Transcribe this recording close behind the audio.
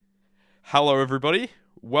Hello, everybody.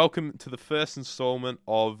 Welcome to the first installment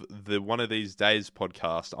of the One of These Days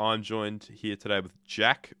podcast. I'm joined here today with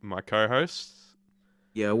Jack, my co-host.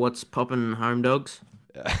 Yeah, what's poppin', home dogs?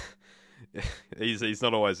 He's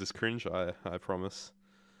not always this cringe, I promise.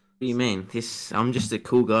 What do you mean? I'm just a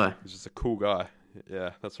cool guy. He's just a cool guy.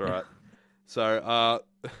 Yeah, that's right. So,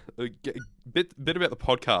 a bit about the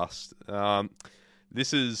podcast.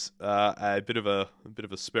 This is a bit of a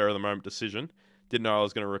spur of the moment decision. Didn't know I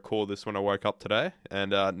was going to record this when I woke up today,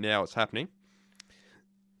 and now it's happening.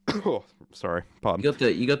 Oh, sorry, pardon.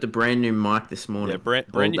 You got the brand new mic this morning. Yeah,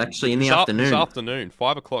 brand new. Actually, in the afternoon. This afternoon,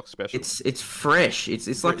 5 o'clock special. It's fresh.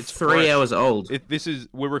 It's like it's 3 hours old.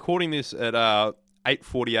 We're recording this at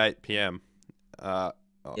 8:48 p.m. Yeah.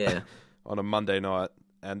 On a Monday night,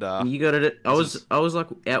 and You got it. I was like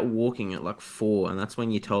out walking at like 4, and that's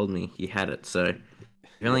when you told me you had it. So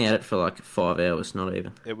you only had it for like 5 hours, not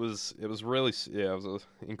even. It was really, it was an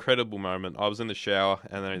incredible moment. I was in the shower,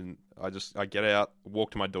 and then I get out,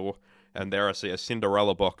 walk to my door, and there I see a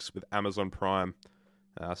Cinderella box with Amazon Prime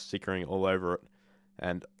stickering all over it.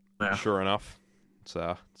 And Sure enough, it's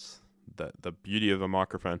the beauty of a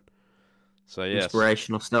microphone. So yes,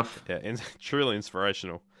 inspirational stuff. Yeah, truly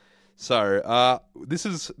inspirational. So this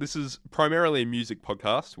is primarily a music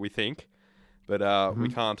podcast, we think, but we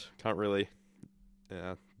can't really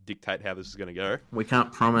dictate how this is going to go. We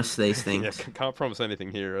can't promise these things. Yeah, can't promise anything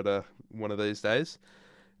here at one of these days.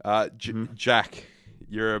 Jack,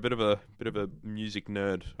 you're a bit of a music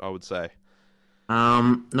nerd, I would say.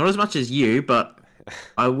 Not as much as you, but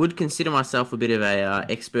I would consider myself a bit of a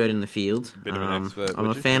expert in the field. Bit of an expert. I'm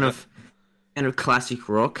a fan of classic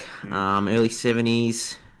rock, early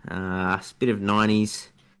 70s, a bit of 90s.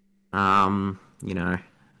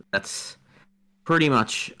 That's pretty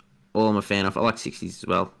much all I'm a fan of. I like 60s as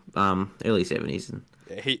well, early 70s and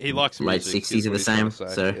he likes late music, 60s are the same.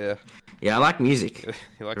 So yeah, I like music.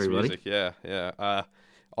 He likes music. Yeah.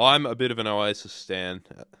 I'm a bit of an Oasis stan,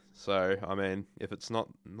 so I mean, if it's not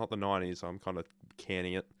the 90s, I'm kind of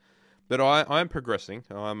canning it. But I'm progressing.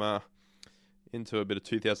 I'm into a bit of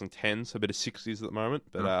 2010s, a bit of 60s at the moment.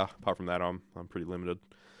 But apart from that, I'm pretty limited.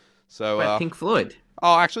 So Pink Floyd.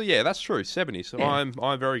 Oh, actually, yeah, that's true. 70s. So Yeah.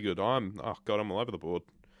 I'm very good. I'm all over the board.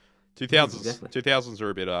 2000s. Exactly. 2000s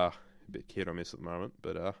are a bit hit or miss at the moment,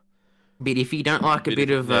 but But if you don't like a bit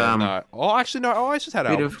of no. Oh, actually, no. I just had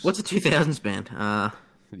albums. what's a 2000s band?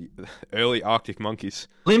 The early Arctic Monkeys.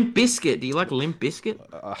 Limp Bizkit. Do you like Limp Bizkit?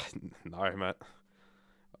 No, mate.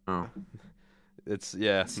 Oh, It's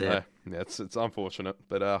sad. it's unfortunate,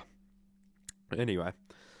 but anyway.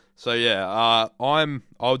 So yeah, I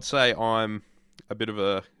would say I'm a bit of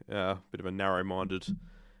a narrow-minded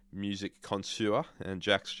music connoisseur, and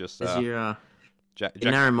Jack's just as you're Jack,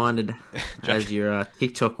 narrow-minded, as your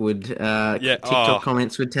TikTok would TikTok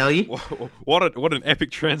comments would tell you. What an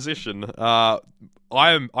epic transition. I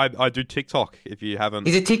do TikTok. If you haven't,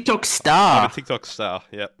 He's a TikTok star. I'm a TikTok star.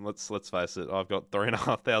 Yeah, let's face it. I've got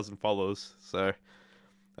 3,500 followers. So,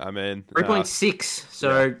 I mean, 3.6.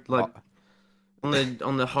 So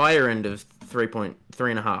on the higher end of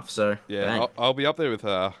 3.3.5. So yeah, I'll be up there with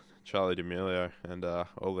Charlie D'Amelio and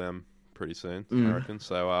all them pretty soon. I reckon.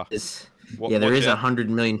 So there is 100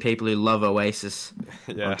 million people who love Oasis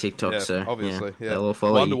on TikTok. Yeah, so obviously, they'll all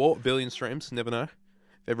follow Wonder you. what billion streams? Never know.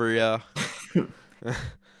 Every Yeah,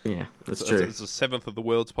 that's true. It's a seventh of the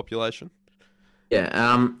world's population.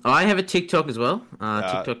 Yeah, I have a TikTok as well.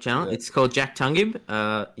 TikTok channel. Yeah. It's called Jack Tungib.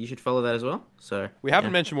 You should follow that as well. So we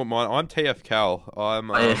haven't mentioned what mine. I'm TF Cal. I'm.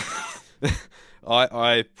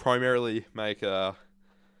 I primarily make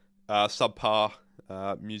subpar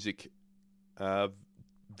music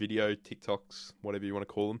video TikToks, whatever you want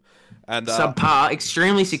to call them, and subpar,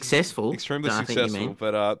 extremely successful.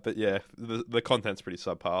 But yeah, the content's pretty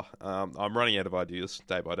subpar. I'm running out of ideas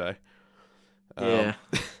day by day. Yeah.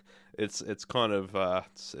 It's kind of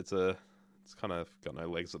it's kind of got no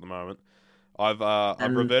legs at the moment. I've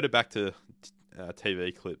reverted back to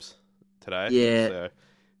TV clips today. Yeah, so.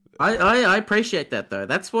 I appreciate that though.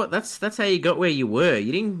 That's how you got where you were.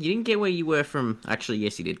 You didn't get where you were from. Actually,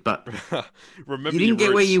 yes, you did. But remember you didn't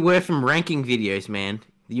get where you were from ranking videos, man.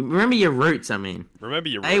 You remember your roots. I mean, remember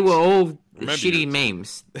your roots. They were all shitty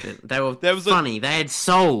memes. They were funny. They had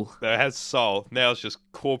soul. They had soul. Now it's just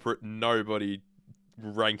corporate nobody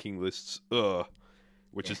ranking lists,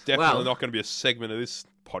 which is definitely not going to be a segment of this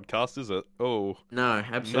podcast, is it? Oh no,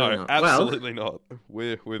 absolutely not. Absolutely not.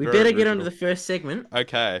 We better get on to the first segment.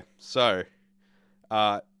 Okay, so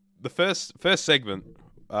the first segment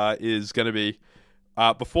is going to be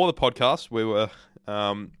before the podcast. We were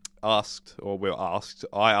I asked,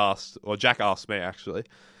 or Jack asked me actually,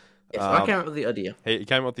 Yes, I came up with the idea. He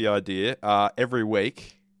came up with the idea. Every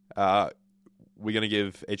week, we're going to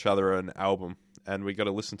give each other an album, and we got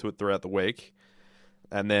to listen to it throughout the week,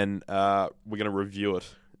 and then we're going to review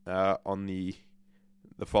it on the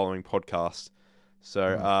following podcast.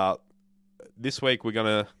 So this week we're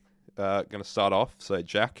going to start off. So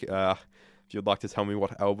Jack, if you'd like to tell me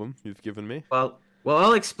what album you've given me. Well,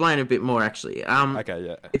 I'll explain a bit more actually. Okay,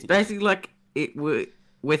 yeah. It's basically like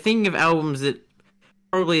we're thinking of albums that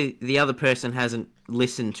probably the other person hasn't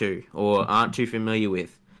listened to or aren't too familiar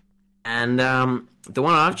with. And the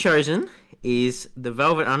one I've chosen is The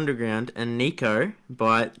Velvet Underground and Nico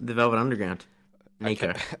by The Velvet Underground. Nico.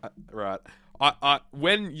 Okay. Right. I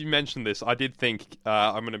when you mentioned this, I did think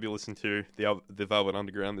I'm going to be listening to the Velvet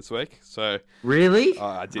Underground this week. So Really?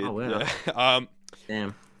 I did. Oh, wow. Yeah.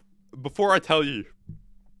 Damn. Before I tell you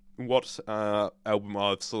what album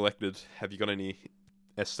I've selected, have you got any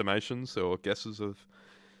estimations or guesses of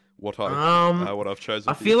what I've chosen?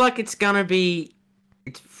 I feel like it's probably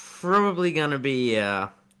gonna be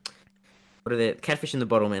what are they? Catfish in the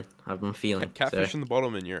Bottle, man. I've been feeling Catfish in the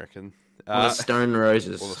Bottle, man. You reckon? Or the Stone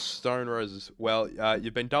Roses. Or the Stone Roses. Well,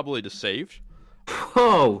 you've been doubly deceived.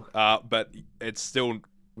 Whoa! But it's still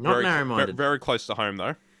Not narrow-minded. very close to home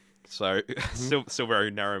though. So still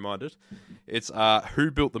very narrow-minded. It's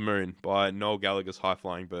 "Who Built the Moon" by Noel Gallagher's High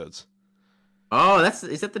Flying Birds. Oh,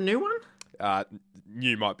 is that the new one?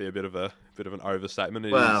 New might be a bit of an overstatement.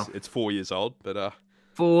 It's 4 years old, but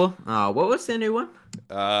 4. Oh, what was their new one?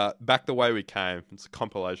 Back the Way We Came. It's a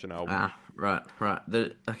compilation album. Right.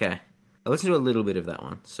 Okay. I listened to a little bit of that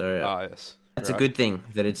one, so yes, that's a good thing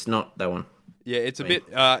that it's not that one. Yeah, it's a bit.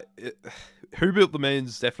 Who Built the Moon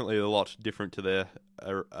is definitely a lot different to their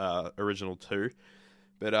original two,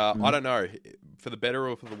 but I don't know for the better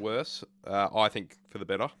or for the worse. I think for the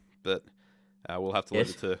better, but we'll have to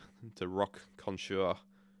leave it to rock connoisseur.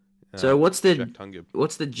 So what's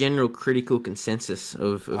the general critical consensus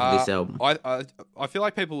of this album? I feel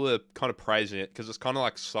like people are kind of praising it because it's kind of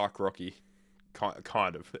like psych rocky,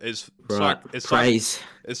 kind of. Praise.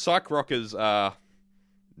 As psych rock as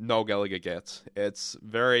Noel Gallagher gets. It's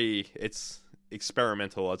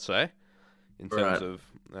experimental, I'd say, in terms of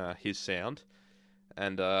his sound.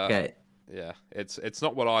 And yeah, it's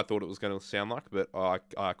not what I thought it was going to sound like, but I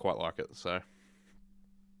quite like it. So.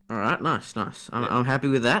 All right, nice. I'm happy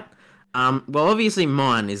with that. Well, obviously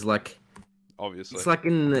mine is like... Obviously. It's like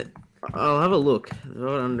in the... I'll have a look.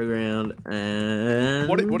 Velvet Underground and...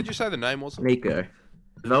 What did you say the name was? Nico.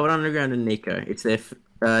 Velvet Underground and Nico. It's their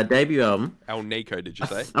debut album. El Nico, did you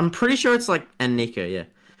say? I'm pretty sure it's like... And Nico, yeah.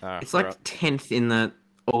 It's like 10th in the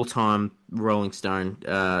all-time Rolling Stone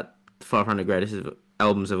 500 greatest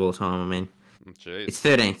albums of all time, I mean. Jeez. It's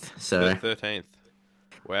 13th, so... 13th.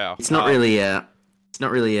 Wow. It's not really a...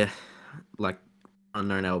 like...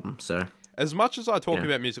 unknown album, so as much as I talk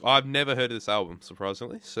about music, I've never heard of this album,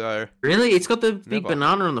 surprisingly. So really, it's got the big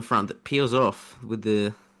banana on the front that peels off with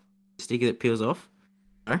the sticker that peels off.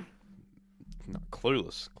 No,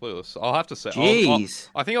 clueless. I'll have to say. Jeez,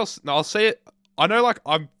 I think I'll see it. I know, like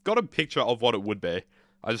I've got a picture of what it would be.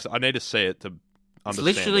 I need to see it to understand. It's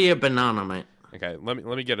literally a banana, mate. Okay, let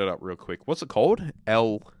me get it up real quick. What's it called?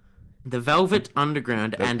 The Velvet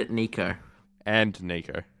Underground and Nico. And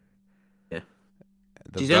Nico.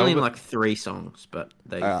 She's only in like 3 songs, but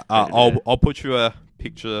they. I'll put you a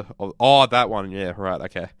picture of. That one, yeah, right,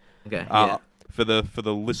 okay. Okay. Yeah. For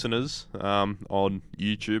the listeners on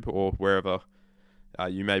YouTube or wherever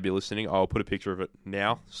you may be listening, I'll put a picture of it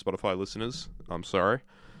now. Spotify listeners, I'm sorry,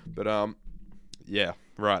 but yeah,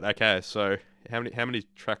 right, okay. So how many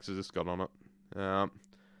tracks has this got on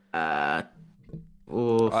it?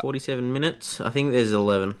 47 minutes. I think there's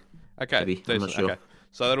 11. Okay, maybe. I'm not sure. Okay.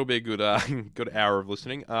 So that'll be a good good hour of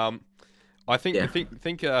listening. I think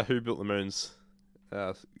Who Built the Moon's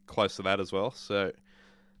close to that as well. So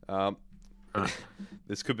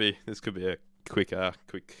this could be a quick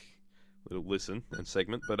little listen and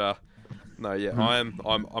segment. But no, yeah, I'm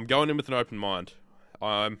going in with an open mind.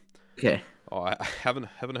 Okay. I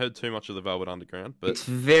haven't heard too much of the Velvet Underground, but it's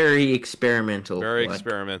very experimental. Very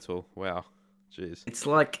experimental. Wow. Jeez. It's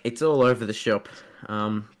like it's all over the shop,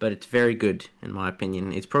 but it's very good in my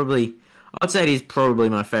opinion. I'd say it is probably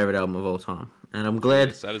my favorite album of all time, and I'm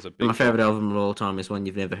glad that is my favorite album of all time is one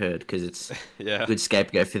you've never heard because it's a good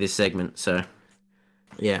scapegoat for this segment. So,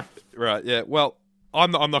 yeah. Right. Yeah. Well,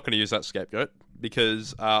 I'm not going to use that scapegoat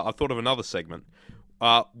because I thought of another segment.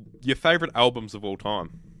 Your favorite albums of all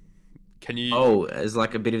time. Can you? Oh, as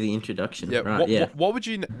like a bit of the introduction. Yeah. Right, What would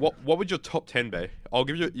your top 10 be? I'll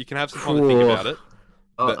give you. You can have some time to think about it.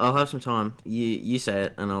 But I'll have some time. You say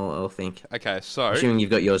it, and I'll think. okay, so Assuming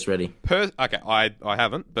you've got yours ready. okay, I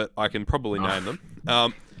haven't, but I can probably name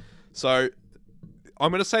them. So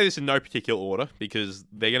I'm going to say this in no particular order because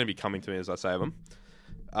they're going to be coming to me as I say them.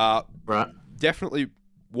 Right. Definitely,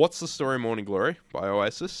 What's the Story, Morning Glory by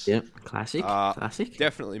Oasis. Yep. Classic. Classic.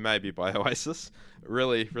 Definitely, Maybe by Oasis.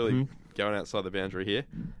 Really going outside the boundary here.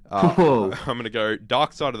 Whoa. I'm going to go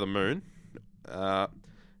Dark Side of the Moon.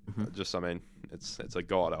 Just, it's a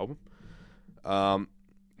God album.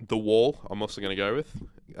 The Wall, I'm also going to go with.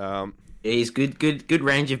 He's good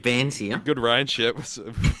range of bands here. Good range, yeah.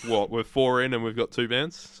 We're 4 in and we've got 2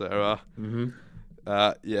 bands. So,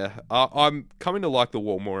 yeah. I'm coming to like The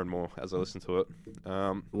Wall more and more as I listen to it.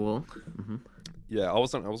 Wall. Yeah, I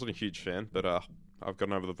wasn't a huge fan, but I've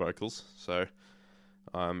gotten over the vocals, so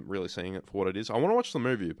I'm really seeing it for what it is. I want to watch the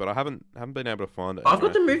movie, but I haven't been able to find it. I've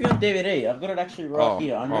got the movie on DVD. I've got it actually right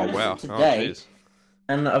here. I noticed it today,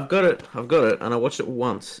 and I've got it, and I watched it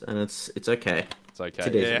once, and it's okay. It's okay. It's a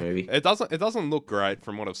decent movie. It doesn't look great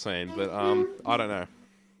from what I've seen, but I don't know.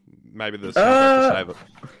 Maybe the soundtrack will save it.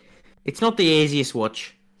 It's not the easiest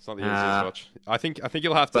watch. It's not the easiest watch. I think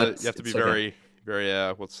you'll have to be very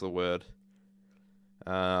what's the word?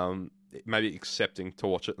 Maybe accepting to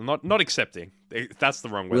watch it. Not accepting. That's the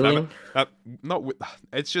wrong word. Willing?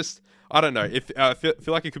 It's just I don't know. If I feel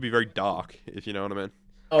like it could be very dark, if you know what I mean.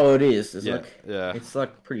 Oh, it is. Yeah. It's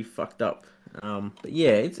like pretty fucked up. But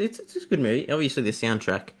yeah, it's a good movie. Obviously, the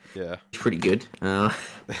soundtrack. Yeah. It's pretty good.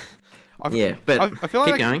 Yeah, but I feel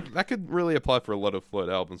keep like going. that could really apply for a lot of Floyd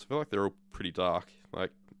albums. I feel like they're all pretty dark.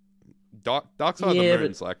 Like Dark Side of the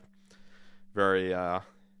Moon's like very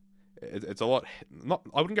it's a lot not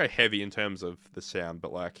I wouldn't go heavy in terms of the sound,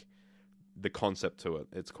 but like the concept to it.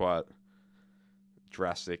 It's quite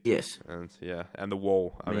drastic. Yes. And The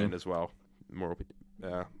Wall, I mean as well. More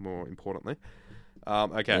importantly.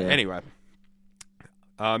 Okay, anyway.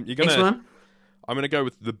 You're gonna Next one? I'm gonna go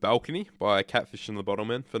with The Balcony by Catfish and the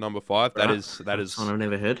Bottlemen for number 5. That's one I've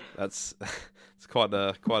never heard. That's it's quite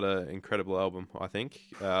a incredible album, I think.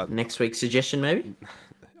 Next week's suggestion, maybe?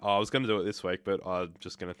 I was going to do it this week, but I'm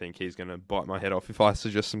just going to think he's going to bite my head off if I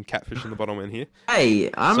suggest some Catfish and the Bottlemen here. Hey,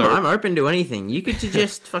 I'm open to anything. You could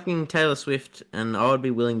suggest fucking Taylor Swift, and I would be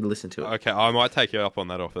willing to listen to it. Okay, I might take you up on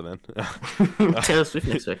that offer then. Taylor Swift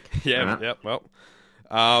next week. Yeah, right. yeah. Well,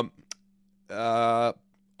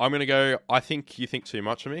 I'm going to go I Think You Think Too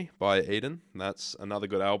Much of Me by Eden. That's another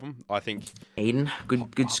good album. I think... Eden?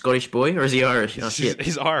 Good Scottish boy? Or is he Irish? Oh, shit.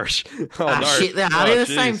 He's Irish. Oh, no. Shit. They're the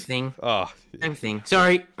same thing. Oh. Same thing.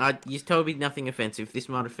 Sorry, you told me nothing offensive. This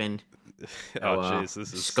might offend... Oh, jeez.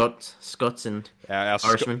 This is... Scots and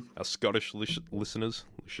Irishmen. Our Scottish listeners,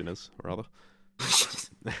 rather.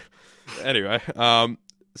 Anyway,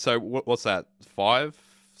 so what's that? 5?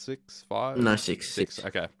 6? 5? No, 6.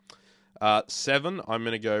 Okay. 7, I'm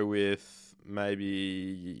going to go with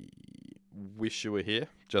maybe Wish You Were Here.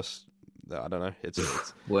 Just, I don't know.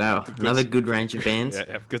 It's wow, another good range of bands.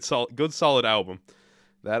 Yeah, good solid album.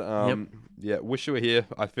 That, yeah, Wish You Were Here,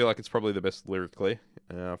 I feel like it's probably the best lyrically,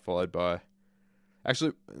 followed by...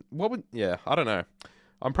 Actually, I don't know.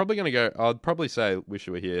 I'm probably going to go... I'd probably say Wish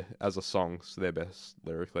You Were Here as a song, so their best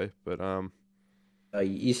lyrically, but...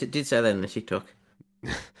 You did say that in the TikTok.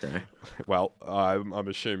 So. Well, I'm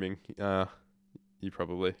assuming you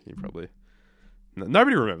probably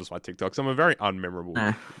nobody remembers my TikToks. I'm a very unmemorable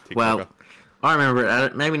TikToker. Well, I remember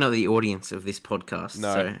it. Maybe not the audience of this podcast.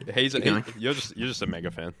 No, so you're just a mega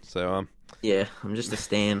fan. So yeah, I'm just a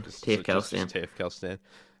stan, TFCal stan. TFCal stan.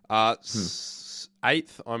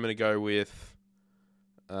 8th, I'm gonna go with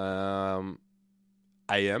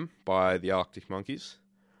AM by the Arctic Monkeys.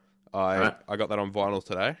 I got that on vinyl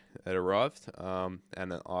today. It arrived, and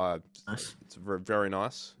nice. It's very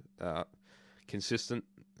nice, consistent.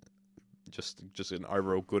 Just an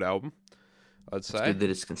overall good album, I'd say. It's good that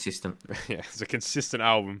it's consistent. Yeah, it's a consistent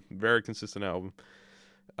album, very consistent album.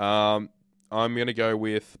 I'm gonna go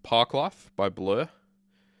with Park Life by Blur.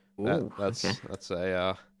 Ooh, that's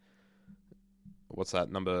a what's that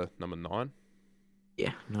number 9?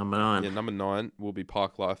 Yeah, number 9. Yeah, number 9 will be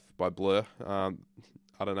Park Life by Blur.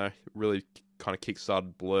 I don't know, really kind of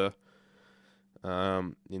kickstarted Blur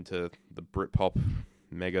into the Britpop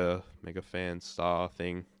mega fan star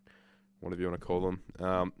thing, whatever you want to call them.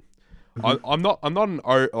 I'm not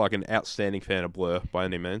an outstanding fan of Blur by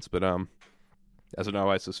any means, but as an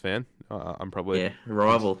Oasis fan, I'm probably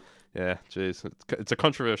rival. Yeah, jeez, it's a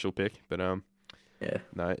controversial pick, but I'll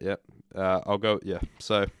go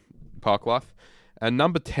So Park Life, and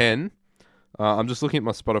number 10. I'm just looking at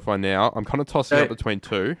my Spotify now. I'm kind of tossing up between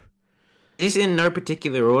 2. Is in no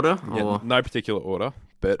particular order? Yeah, no particular order,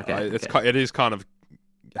 but it is kind of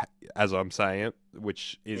as I'm saying it,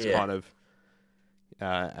 which is Yeah. kind of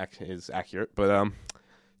is accurate. But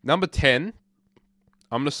number 10,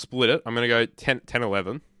 I'm gonna split it. I'm gonna go 10, 10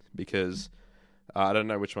 11 because I don't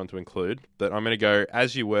know which one to include, but I'm gonna go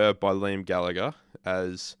 "As You Were" by Liam Gallagher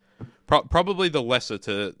as probably the lesser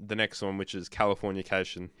to the next one, which is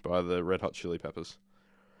 "Californication" by the Red Hot Chili Peppers.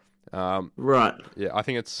 Right. Yeah, I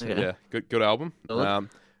think it's Okay. good album. Solid.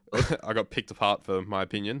 I got picked apart for my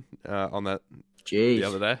opinion on that Jeez. the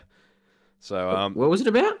other day. So What was it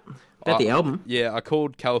about? About the album? yeah, I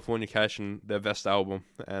called Californication their best album,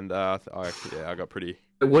 and I got pretty.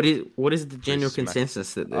 What is the general smacked.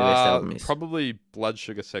 consensus that the best album is? Probably Blood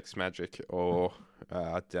Sugar Sex Magic or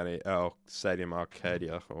Stadium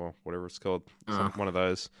Arcadia or whatever it's called, one of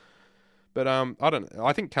those. But I don't.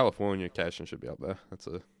 I think Californication should be up there. That's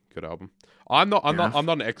a good album. I'm not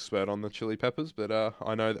an expert on the Chili Peppers, but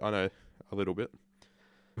I know a little bit.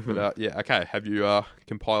 But yeah, okay. Have you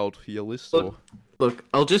compiled your list? Look,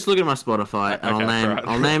 I'll just look at my Spotify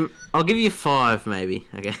and I'll give you 5 maybe.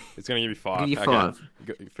 Okay. It's gonna give you 5. Give you Okay. 5.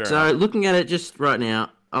 Fair So enough. looking at it just right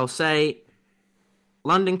now, I'll say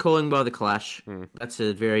London Calling by The Clash. That's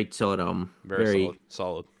a very solid album. Very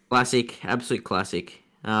solid. Classic, absolute classic.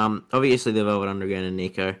 Obviously the Velvet Underground and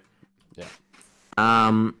Nico. Yeah.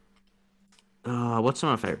 What's some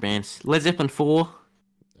of my favorite bands? Led Zeppelin 4.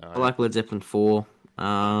 I like Led Zeppelin 4.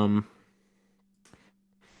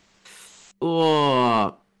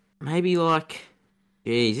 Maybe like,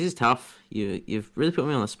 geez, this is tough. You've really put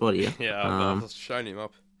me on the spot here. Yeah, I've shown him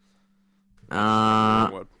up.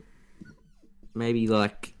 Maybe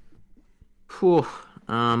like, let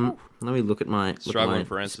me look at my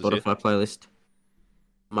Spotify playlist.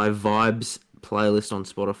 My vibes playlist on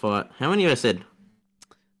Spotify. How many have I said?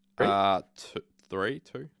 3,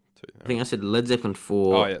 2. I think I said Led Zeppelin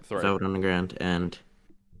 4. Oh yeah, 3. Velvet Underground and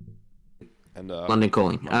London London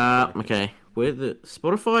Calling. Okay. Where the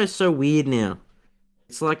Spotify is so weird now.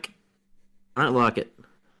 It's like I don't like it.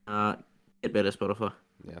 Get better, Spotify.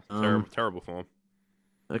 Yeah, terrible form.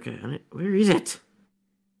 Okay, where is it?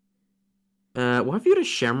 Why have you got a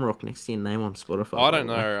shamrock next to your name on Spotify? I don't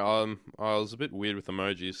know. I was a bit weird with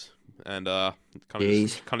emojis, and kind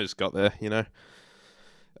of just got there, you know.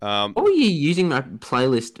 What were you using my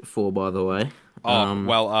playlist for, by the way?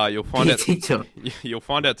 You'll find out. TikTok. You'll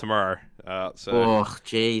find out tomorrow. So. Oh,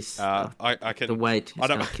 jeez. I can. The wait. It's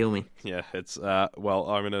gonna kill me. Yeah, it's I'm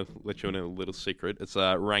gonna let you in a little secret. It's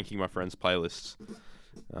ranking my friends' playlists.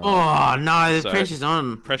 Oh no, the pressure's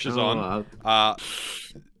on. Pressure's on.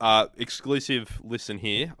 Exclusive listen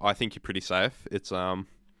here. I think you're pretty safe. It's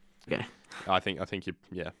Okay. I think you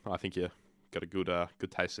got a good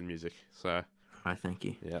taste in music. So. Right, thank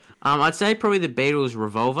you. Yeah. I'd say probably the Beatles'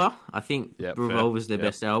 Revolver. I think Revolver's their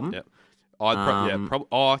best album. Yep. That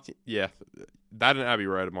and Abbey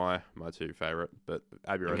Road are my two favorite, but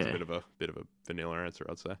Abbey Road's a bit of a vanilla answer,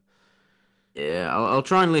 I'd say. Yeah, I'll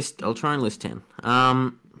try and list 10.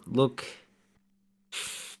 Look.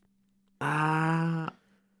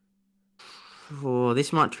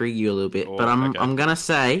 This might trigger you a little bit, but I'm gonna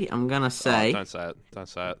say. Don't say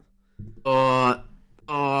it.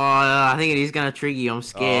 I think it is gonna trigger you. I'm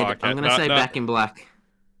scared. Okay. I'm gonna say Back in Black.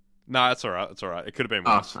 No, that's all right. It could have been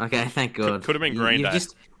worse. Oh, okay. Thank God. Could have been Green Day.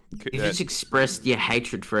 You've just expressed your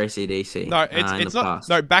hatred for AC/DC. No, it's not. Past.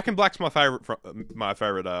 No, Back in Black's my favorite.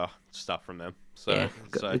 Stuff from them. So yeah,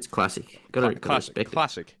 it's classic. Got to respect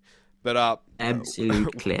classic. But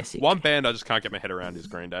absolute classic. One band I just can't get my head around is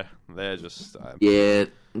Green Day. They're just they're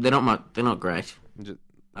not great.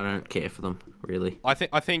 I don't care for them really. I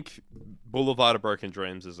think Boulevard of Broken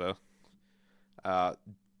Dreams is a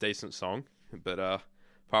decent song, but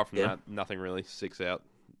apart from that, nothing really sticks out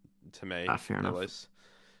to me. Fair enough. At least.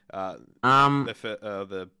 The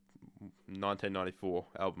 1994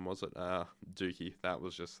 album, was it? Dookie. That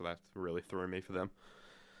really threw me for them.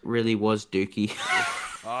 Really was Dookie.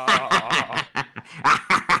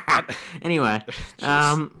 Anyway,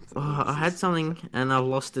 I had something and I've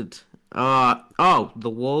lost it. The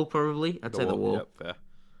Wall probably. I'd say The Wall. Yep, fair.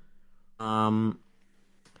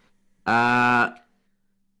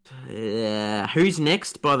 Who's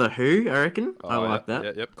Next by The Who, I reckon. I like that.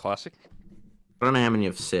 Yeah, yep, classic. I don't know how many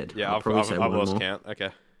I've said. Yeah, I've probably say one lost more. count. Okay.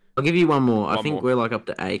 I'll give you one more. I think we're like up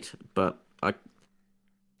to 8, but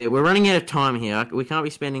we're running out of time here. We can't be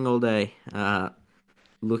spending all day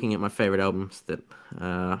looking at my favorite albums that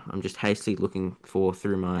I'm just hastily looking for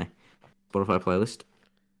through my Spotify playlist.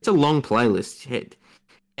 It's a long playlist.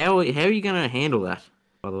 How are you going to handle that,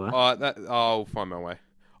 by the way? I'll find my way.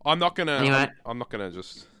 I'm not gonna. Anyway. I'm not gonna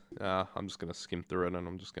just. I'm just gonna skim through it, and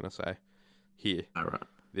I'm just gonna say, here. All right.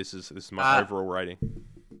 This is my overall rating.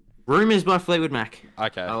 Rumours by Fleetwood Mac.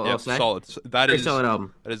 Okay, I'll say. solid. That Very is solid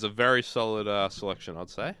album. That is a very solid selection, I'd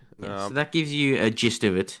say. Yeah, so that gives you a gist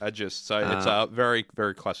of it. It's a very,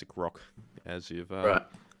 very classic rock, as you've Right.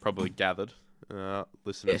 probably gathered,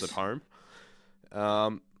 listeners Yes. at home.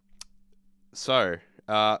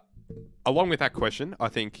 Along with that question, I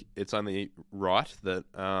think it's only right that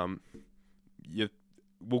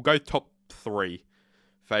we'll go top 3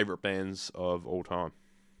 favorite bands of all time.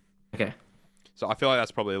 Okay. So I feel like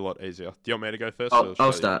that's probably a lot easier. Do you want me to go first?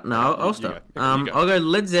 I'll start. No, I'll start. You go. I'll go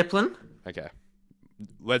Led Zeppelin. Okay.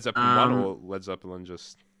 Led Zeppelin 1 or Led Zeppelin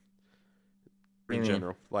just in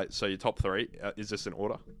general? Like, so your top 3, is this in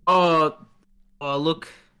order? Oh, look,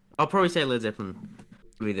 I'll probably say Led Zeppelin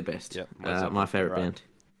would be the best. Yeah, my favorite band.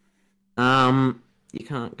 You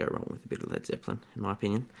can't go wrong with a bit of Led Zeppelin, in my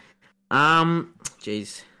opinion. I'd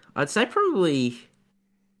say probably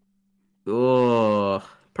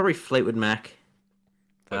Fleetwood Mac.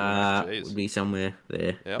 Would be somewhere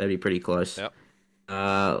there. Yep. That'd be pretty close. Yep.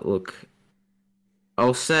 Look,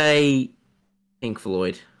 I'll say Pink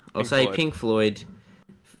Floyd. Pink Floyd,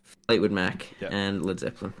 Fleetwood Mac, and Led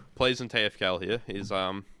Zeppelin. Please and TFKL here is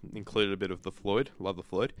included a bit of the Floyd. Love the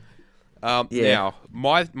Floyd. Yeah. Now,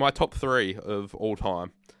 my top 3 of all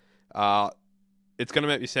time. It's going to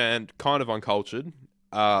make me sound kind of uncultured,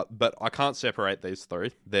 but I can't separate these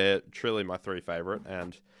 3. They're truly my 3 favorite,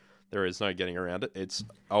 and there is no getting around it. It's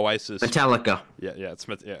Oasis, Metallica. It's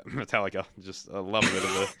Metallica. Just I love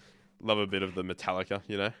a bit of the Metallica,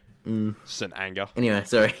 you know. Just an anger. Anyway,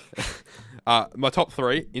 sorry. My top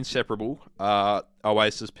 3 inseparable: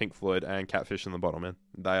 Oasis, Pink Floyd, and Catfish and the Bottlemen.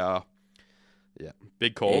 They are,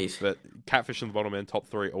 big call. Jeez. But Catfish and the Bottlemen, top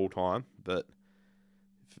 3 all time. But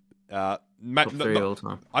Top 3 all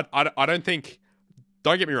time. I don't think.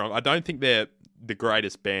 Don't get me wrong. I don't think they're the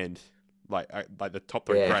greatest band. Like the top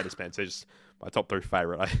 3 greatest bands. They're just my top 3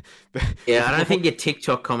 favorite. I don't think your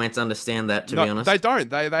TikTok comments understand that. To be honest, they don't.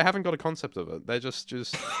 They haven't got a concept of it. They just.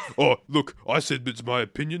 Oh, look! I said it's my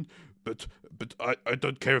opinion, but I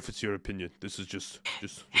don't care if it's your opinion. This is just.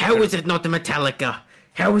 How is it not the Metallica?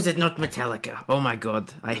 How is it not Metallica? Oh my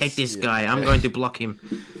god, I hate this guy. I'm going to block him.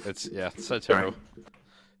 It's so terrible.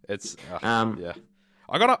 It's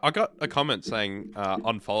I got a comment saying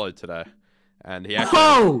unfollowed today, and he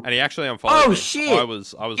actually unfollowed me. Shit! I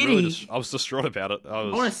was distraught about it. I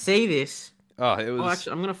want to see this. Oh, it was.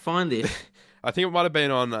 Actually, I'm gonna find this. I think it might have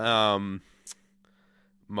been on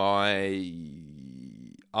my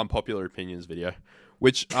unpopular opinions video,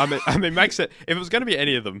 which I mean makes it. If it was going to be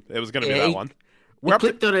any of them, it was going to be that one.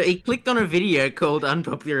 He clicked on a video called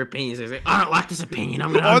Unpopular Opinions. He's like, I don't like this opinion.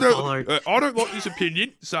 I'm going to unfollow. I don't like this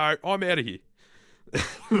opinion, so I'm out of here.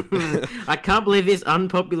 I can't believe this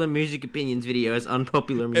unpopular music opinions video is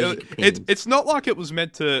unpopular music opinions. It's not like it was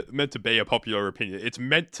meant to be a popular opinion. It's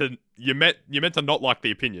meant to you're meant to not like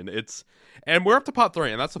the opinion. And we're up to part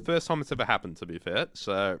 3, and that's the first time it's ever happened. To be fair,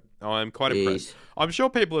 so I'm quite impressed. I'm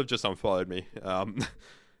sure people have just unfollowed me.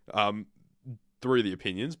 Through the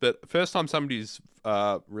opinions, but first time somebody's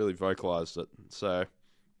really vocalized it. So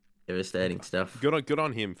devastating stuff. Good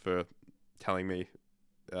on him for telling me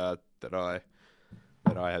that I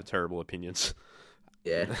have terrible opinions.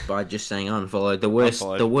 Yeah, by just saying unfollow. The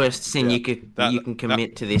worst sin you can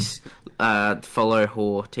commit to this follow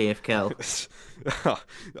whore TFKL.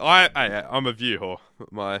 I'm a view whore.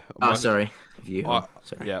 Sorry, view whore.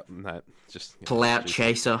 Sorry. Yeah, no, just clout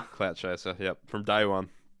chaser. Clout chaser. Yep, from day one.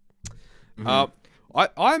 Mm-hmm.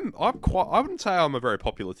 I'm quite. I wouldn't say I'm a very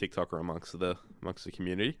popular TikToker amongst the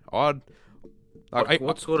community. What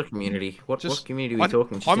sort of community? What community are we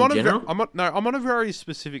talking? Just in general? I'm on a very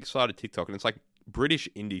specific side of TikTok, and it's like British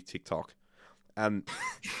indie TikTok. And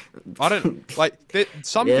I don't like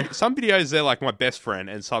some videos. They're like my best friend,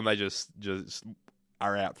 and some they just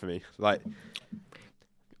are out for me. Like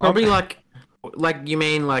probably like you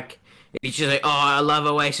mean like it's just like, oh, I love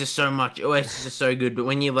Oasis so much. Oasis is so good, but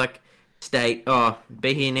when you like state, oh,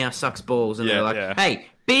 Be Here Now sucks balls, and they're like, hey,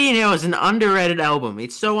 Be Here Now is an underrated album.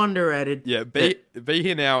 It's so underrated. Yeah, Be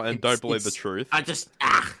Here Now and Don't Believe the Truth.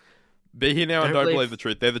 Be Here Now and Don't Believe the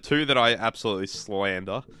Truth. They're the 2 that I absolutely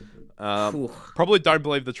slander. Probably Don't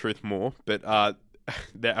Believe the Truth more, but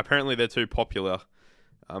apparently they're too popular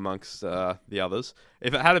amongst the others.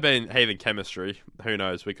 If it had been Heathen Chemistry, who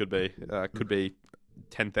knows? We could be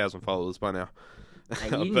 10,000 followers by now.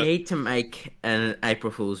 You need to make an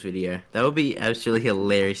April Fool's video. That would be absolutely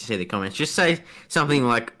hilarious to see the comments. Just say something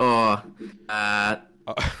like,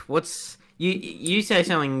 what's... You say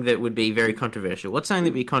something that would be very controversial. What's something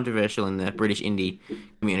that would be controversial in the British indie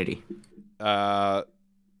community?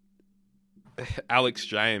 Alex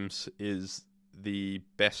James is the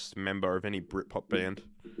best member of any Britpop band.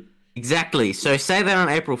 Exactly. So say that on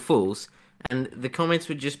April Fools, and the comments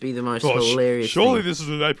would just be the most Oh, hilarious surely thing. this is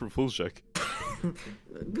an April Fool's joke.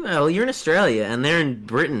 Well, you're in Australia, and they're in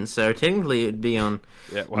Britain, so technically it'd be on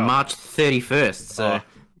Yeah, well, March 31st. So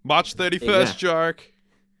March there you 31st joke.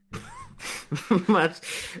 March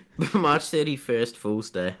 31st Fool's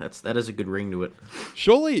Day. That is a good ring to it.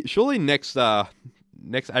 Surely next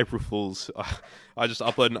April Fool's, I just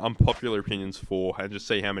upload an unpopular opinions for and just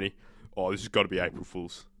see how many. Oh, this has got to be April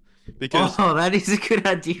Fool's. Because that is a good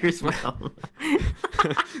idea as well.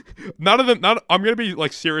 none of them. I'm gonna be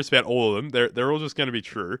like serious about all of them. They're all just gonna be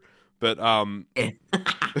true. But Yeah.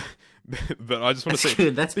 but I just want to say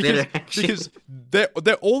Good. That's better actually. because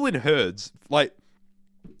they're all in herds. Like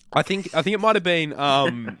I think it might have been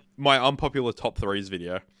my unpopular top threes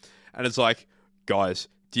video, and it's like, guys,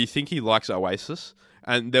 do you think he likes Oasis?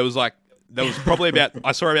 And there was probably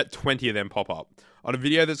I saw about 20 of them pop up on a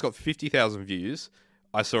video that's got 50,000 views.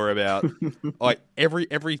 I saw about like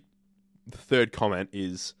every third comment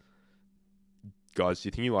is, guys, do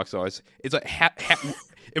you think he likes Oasis? It's like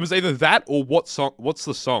it was either that or what's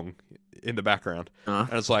the song in the background,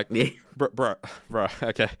 and it's like, yeah. bro,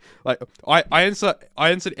 okay, like I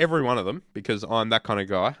answered every one of them because I'm that kind of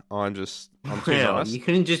guy. I'm too nice. You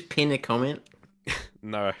couldn't just pin a comment.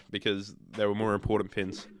 No, because there were more important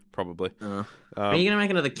pins, probably. Are you gonna make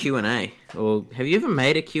another Q&A, or have you ever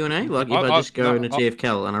made a Q&A? Like if I just go into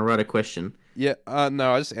TFCal and I write a question. Yeah,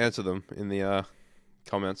 no, I just answer them in the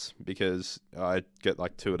comments because I get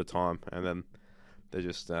like 2 at a time, and then they're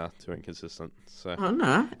just too inconsistent. So. Oh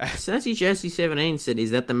no, Sassy Jazzy 17 said,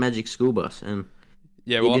 "Is that the Magic School Bus?" And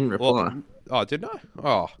yeah, he didn't reply. Oh, didn't I?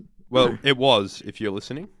 Oh, well, it was. If you're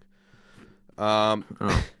listening, yeah,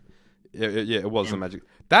 it was the Magic.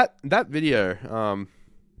 That video,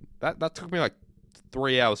 that took me like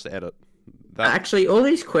 3 hours to edit. Actually, all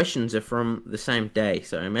these questions are from the same day,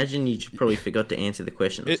 so I imagine you probably forgot to answer the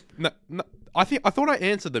questions. No, I thought I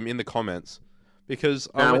answered them in the comments because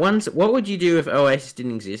what would you do if Oasis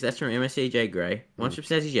didn't exist? That's from MSCJ Grey. One's from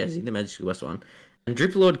Sassy Jazzy, the Magic School Bus one, and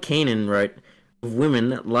Drip Lord Keenan wrote, "Of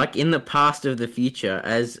women like in the past of the future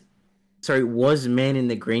was man in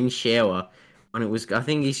the green shower." When it was, I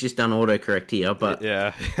think he's just done autocorrect here, but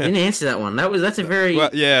yeah, didn't answer that one. That's a very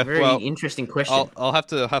interesting question. I'll have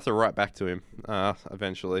to write back to him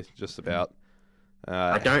eventually, just about.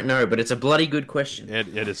 I don't know, but it's a bloody good question.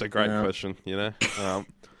 It is a great question, you know.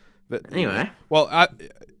 But anyway, well,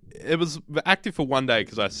 it was active for one day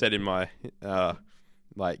because I said in my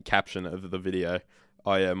like caption of the video,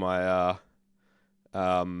 "Oh yeah, my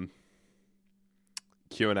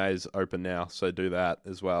Q&A is open now, so do that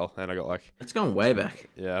as well." And I got like, it's gone way back.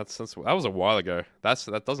 Yeah, that was a while ago.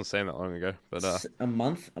 That doesn't seem that long ago, but a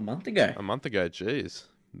month ago. A month ago, jeez.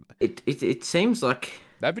 It seems like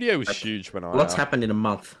that video was huge when what's happened in a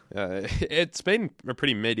month. It's been a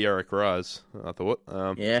pretty meteoric rise, I thought.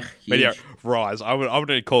 Yeah, meteoric rise. I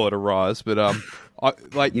wouldn't call it a rise, but I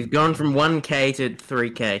like you've gone from 1K to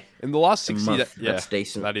 3K in the last 60 days. Yeah, that's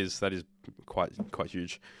decent. That is quite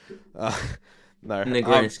huge. No, in the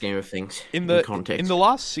grand scheme of things. In the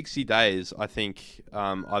last 60 days, I think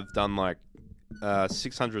I've done like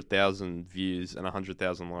 600,000 views and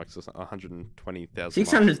 100,000 likes, or 120,000.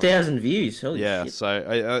 600,000 views. Holy shit.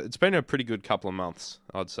 So it's been a pretty good couple of months,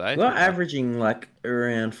 I'd say. We're averaging like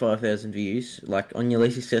around 5,000 views. Like on your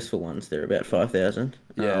least successful ones, they're about 5,000.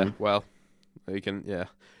 Yeah. Well, you can. Yeah,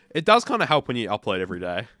 it does kind of help when you upload every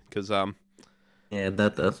day because yeah,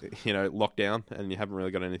 that does. You know, lockdown, and you haven't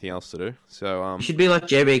really got anything else to do. So you should be like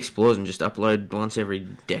JB Explores and just upload once every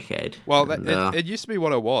decade. Well, it used to be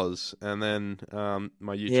what I was, and then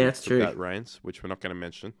my YouTube took that reins, which we're not going to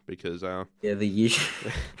mention because the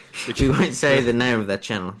YouTube. We won't say the name of that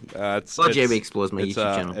channel. It's JB Explores, my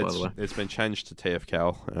YouTube channel, by the way. It's been changed to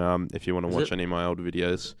TFCal. If you want to watch any of my old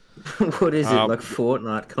videos. What is it, like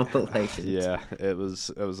Fortnite compilations? Yeah, it was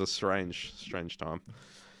a strange time.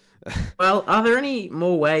 Well, are there any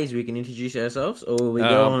more ways we can introduce ourselves, or will we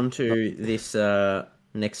go on to this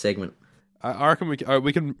next segment? I reckon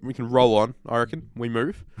we can roll on. I reckon we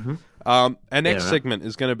move. Mm-hmm. Our next segment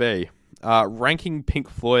is going to be ranking Pink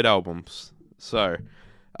Floyd albums. So,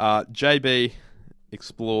 JB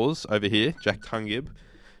explores over here, Jack Tungib.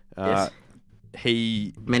 Yes.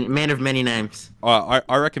 He man of many names. I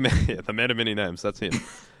recommend the man of many names. That's him.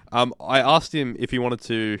 I asked him if he wanted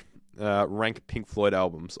to rank Pink Floyd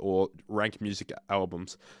albums or rank music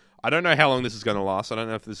albums. I don't know how long this is going to last. I don't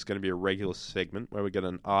know if this is going to be a regular segment where we get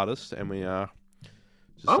an artist and we I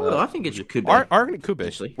think it could be. I reckon it could be.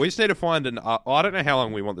 Actually. We just need to find I don't know how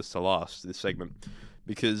long we want this to last, this segment,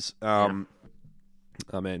 because I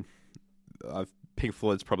mean, Pink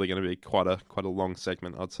Floyd's probably going to be quite a long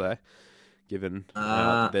segment, I'd say, given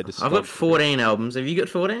their discography. I've got 14 albums. Have you got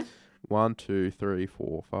 14? 1, 2, 3,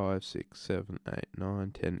 4, 5, 6, 7, 8,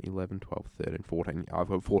 9, 10, 11, 12, 13, 14. I've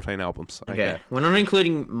got 14 albums. Okay. We're not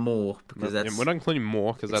including more because we're not including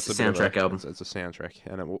more because that's a soundtrack album. It's a soundtrack,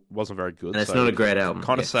 and it wasn't very good. And it's not a great album.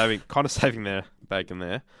 Kind of saving their bacon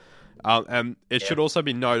there. And it should also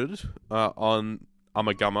be noted on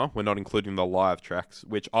Ummagumma, we're not including the live tracks,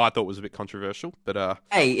 which I thought was a bit controversial. But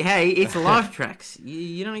hey, it's live tracks.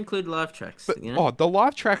 You don't include live tracks. But, you know? the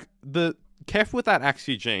live track, Careful with that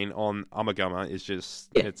Oxygen on Ummagumma is just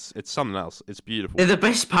it's something else. It's beautiful. They're the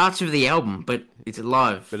best parts of the album, but it's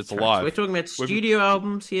live. But it's live. We're talking about studio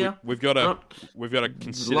albums here. We've got to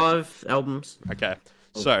consider live albums. Okay,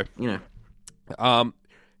 so he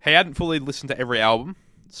hadn't fully listened to every album,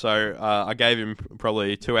 so I gave him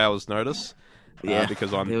probably 2 hours notice. Yeah, because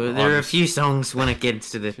there are a few songs when it gets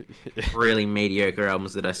to the really mediocre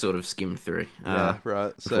albums that I sort of skimmed through.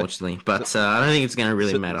 Right. Unfortunately, but I don't think it's going to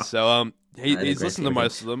really matter. So he's listened to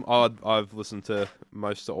most of them. I've listened to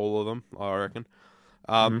most of all of them, I reckon.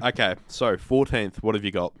 Okay, so 14th, what have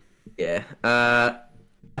you got? Yeah, I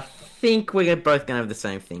think we're both going to have the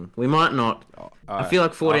same thing. We might not. I feel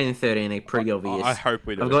like 14 and 13 are pretty obvious. I hope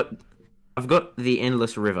we do. I've got The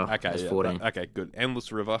Endless River as 14. Okay, good.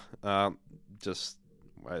 Endless River. It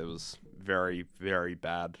was very, very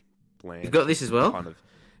bad. Bland. You've got this as well?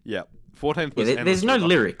 14th was there's no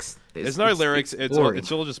lyrics. There's no lyrics. It's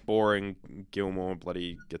all just boring Gilmour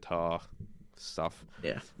bloody guitar stuff.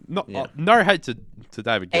 Yeah. No hate to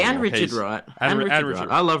David Gilmour. And Richard Wright. And Richard Wright.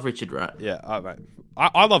 I love Richard Wright. Yeah,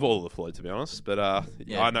 I love all of the Floyd, to be honest, but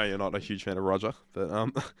I know you're not a huge fan of Roger, but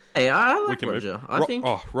hey, I like Roger. I think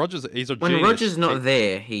Roger's he's a when genius. Roger's not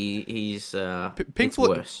there, he's Pink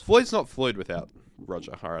Floyd. Worse. Floyd's not Floyd without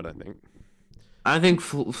Roger. I don't think. I think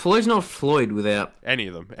Floyd's not Floyd without any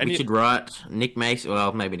of them. Richard Wright, Nick Mason.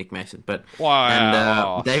 Well, maybe Nick Mason, but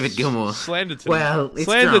David Gilmour. Slander to it's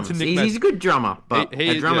drums. He's a good drummer, but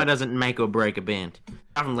a drummer doesn't make or break a band.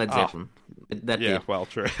 I'm from Led Zeppelin. That did. Well,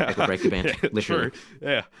 true. Make or break the band, literally. True.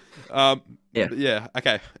 Yeah.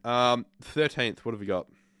 Okay. 13th. What have we got?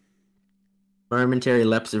 Momentary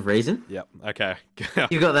Lapse of Reason. Yep. Okay.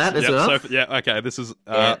 You got that as well. Okay. This is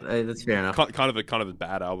that's fair enough. Kind of a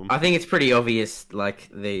bad album. I think it's pretty obvious. Like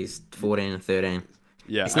these 14 and 13.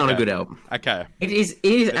 Yeah. It's not a good album. Okay. It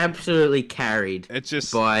is absolutely carried. It's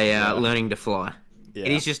just by Learning to Fly. Yeah.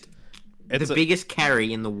 It is just the biggest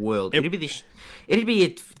carry in the world. It'd be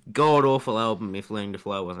a god awful album if Learning to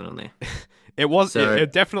Fly wasn't on there. It was.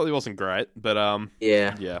 It definitely wasn't great, but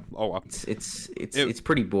yeah. Oh, well. It's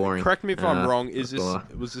pretty boring. Correct me if I'm wrong.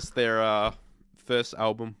 Was this their first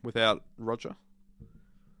album without Roger?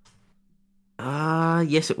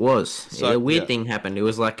 Yes, it was. So, a weird thing happened. It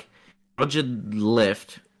was like Roger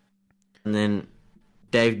left, and then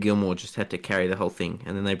Dave Gilmour just had to carry the whole thing,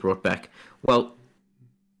 and then they brought back. Well,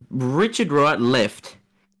 Richard Wright left,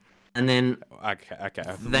 and then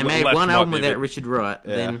they made one album without Richard Wright.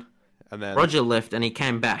 Yeah. And then Roger left, and he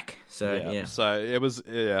came back. So So it was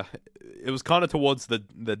kind of towards the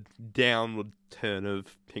downward turn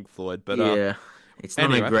of Pink Floyd, but it's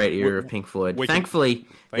not a great era of Pink Floyd. Thankfully,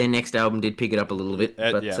 their next album did pick it up a little bit,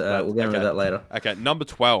 but we'll get into that later. Okay, number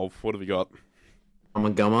 12. What have you got?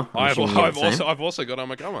 Ummagumma. I've also got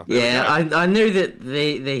Ummagumma. Yeah, I knew that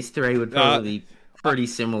these three would probably be pretty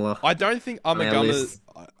similar. I don't think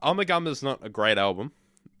Ummagumma's not a great album,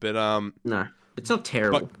 but no. It's not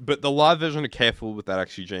terrible. But the live version of Careful with that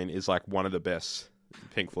Oxygen is like one of the best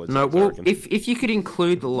Pink Floyd songs. No, well, if you could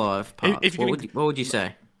include the live part, what would you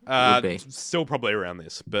say? Still probably around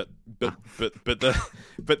this, but that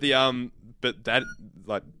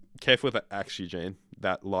like Careful with that Oxygen,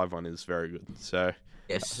 that live one is very good. So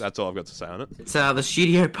yes, that's all I've got to say on it. It's the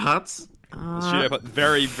studio parts. The studio part,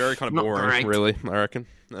 very very kind of boring, great. Really. I reckon.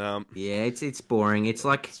 Yeah, it's boring. It's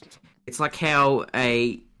like how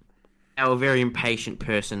a very impatient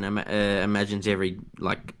person imagines every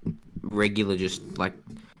like regular just like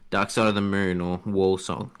Dark Side of the Moon or Wall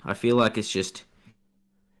song. I feel like there's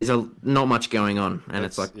not much going on, and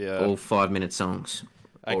it's like all 5-minute songs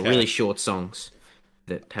or really short songs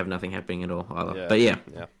that have nothing happening at all either. Yeah. But yeah.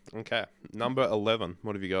 Okay, number 11.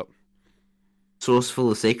 What have you got? Sauce Full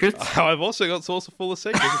of Secrets. I've also got Sauce Full of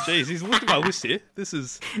Secrets. Jeez, he's looked at my list here. This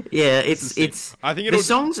is. Yeah, it's. I think it'll. The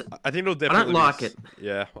songs. I think it'll definitely. I don't like it.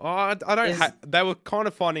 Yeah, I don't. They were kind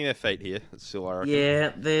of finding their feet here. Still, I reckon.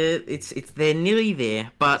 Yeah, they're nearly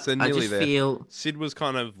there, but I just feel Sid was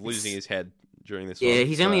kind of losing his head during this. Yeah,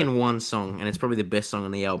 he's only in one song, and it's probably the best song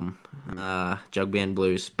on the album, Jug Band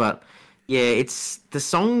Blues. But yeah, the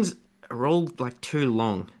songs are all like too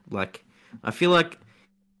long. Like I feel like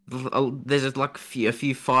there's like a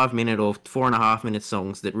few 5 minute or 4.5 minute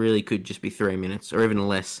songs that really could just be 3 minutes or even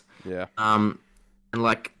less. Yeah. And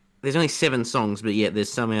like there's only 7 songs, but yet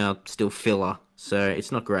there's somehow still filler, so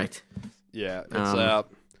it's not great. Yeah, it's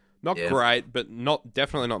not yeah. great, but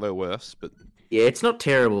definitely not their worst. But Yeah, it's not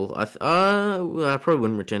terrible. I probably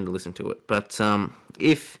wouldn't return to listen to it, but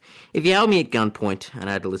if you held me at gunpoint and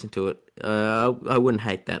I had to listen to it, I wouldn't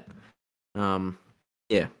hate that.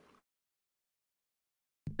 Yeah.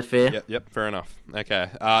 Fair? Yep, fair enough. Okay.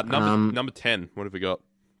 Number 10, what have we got?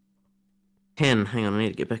 10. Hang on, I need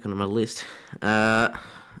to get back onto my list.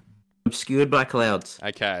 Obscured by Clouds.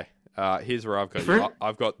 Okay. Here's where I've got Different?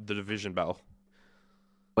 I've got the Division Bell.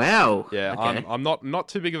 Wow. Yeah, Okay. I'm not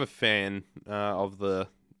too big of a fan of the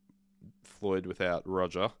Floyd without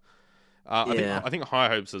Roger. I think High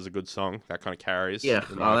Hopes is a good song that kind of carries. Yeah.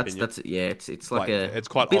 in my opinion. That's yeah. It's like a it's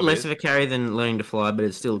quite bit obvious. less of a carry than Learning to Fly, but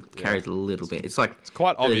it still carries a little bit. It's like It's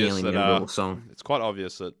quite really obvious only that memorable song. it's quite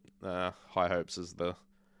obvious that High Hopes is the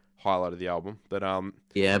highlight of the album. But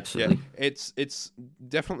Yeah, absolutely. yeah, it's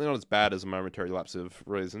definitely not as bad as A Momentary Lapse of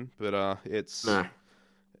Reason, but it's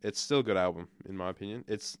still a good album in my opinion.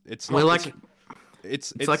 It's Well, not like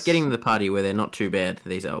it's like getting to the party where they're not too bad.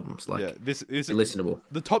 These albums, like yeah, this is they're listenable.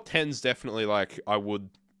 the top 10's definitely like I would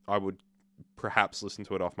perhaps listen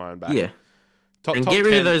to it off my own back. Yeah, top and top get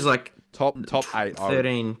rid 10, of those like top 8 I would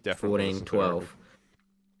 13, definitely 14, listen to 12.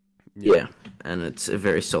 it. Yeah, and it's a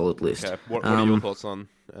very solid list. Okay, what are your thoughts on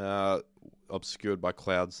Obscured by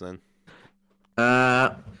Clouds then?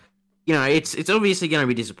 It's obviously going to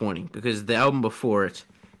be disappointing because the album before it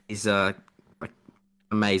is like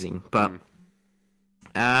amazing, but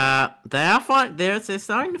they're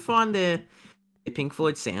starting to find their Pink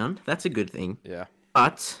Floyd sound. That's a good thing. Yeah,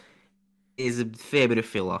 But there's a fair bit of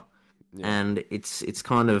filler, yeah. and it's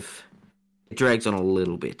kind of it drags on a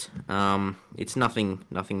little bit. It's nothing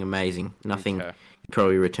amazing, nothing Okay. you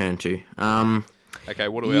probably return to. Okay,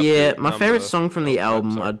 what are we up Yeah, to? my favorite song from the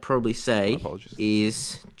album, sorry. I'd probably say, Apologies.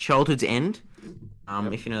 is "Childhood's End."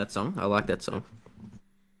 If you know that song, I like that song.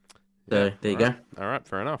 So Yeah, there you go. All right,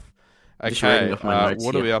 fair enough. Just Okay, reading off my notes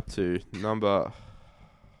what are here. we up to? Number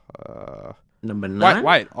Number 9.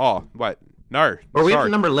 wait. Oh, wait. No. Or are we up sorry.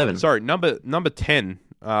 to number 11? Sorry, number 10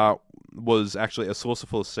 was actually A Saucer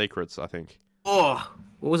Full of Secrets, I think. Oh,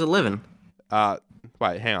 what was 11?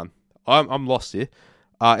 Wait, hang on. I'm lost here.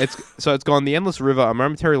 It's gone The Endless River, A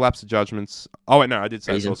Momentary Lapse of Judgments. Oh wait, no, I did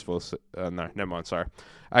say Reason. Saucer Full of no, never mind, sorry.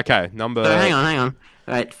 Okay, number So hang on.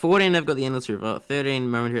 Alright, 14 I've got The Endless River, 13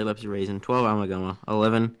 Momentary Lapse of Reason, 12 Amalgama,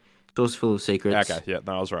 11 Source Full of Secrets. Okay, yeah,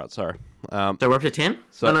 no, I was right, sorry. So we're up to 10?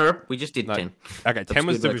 So- No, we just did 10. Okay, 10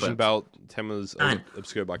 was Obscured by Division Clouds. Belt, 10 was 9.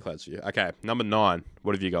 Obscured by Clouds for you. Okay, number 9,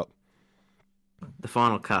 what have you got? The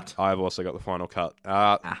Final Cut. I've also got The Final Cut.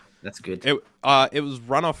 That's good. It was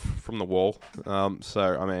Run Off from the Wall.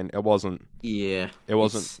 So I mean, it wasn't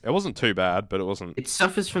too bad, but it wasn't. It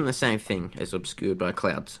suffers from the same thing as Obscured by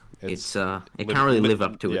Clouds. It can't li- really li- live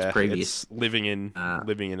up to its previous. It's living in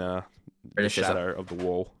the predecessor. shadow of the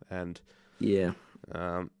wall, and Yeah.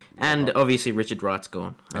 um, And obviously Richard Wright's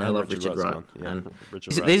gone. And I and love Richard Wright. Wright's gone, yeah. And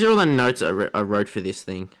Richard Wright. these are all the notes I wrote for this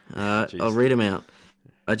thing. Jeez. I'll read them out.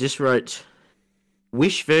 I just wrote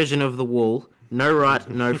Wish version of the wall. No Wright,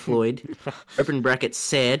 no Floyd. Open brackets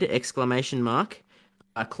sad, exclamation mark.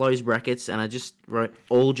 Close brackets, and I just wrote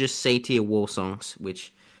all just C tier war songs,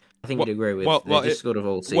 which I think you'd agree with. They're just sort of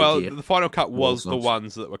all C tier. The Final Cut was the songs.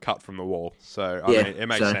 ones that were cut from the wall, so I Yeah, mean, it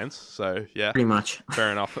makes so- sense. So yeah, Pretty much.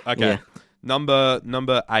 fair enough. Okay, Yeah.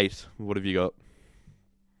 number 8. What have you got?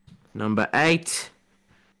 Number 8,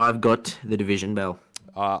 I've got The Division Bell.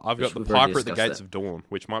 I've got Which The we've already Piper at the discussed Gates that. of Dawn,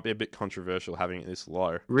 which might be a bit controversial having it this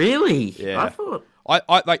low. Really? Yeah. I thought. I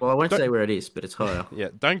like. Well, I won't don't- say where it is, but it's higher. Yeah,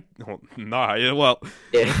 don't. Oh, no, yeah, well.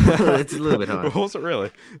 Yeah, it's a little bit higher. Was it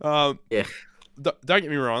really? Yeah. Don't get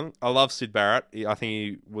me wrong. I love Sid Barrett. I think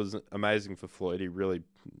he was amazing for Floyd. He really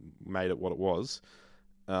made it what it was.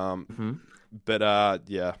 But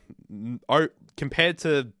yeah, compared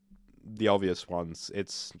to the obvious ones,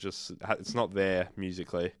 it's not there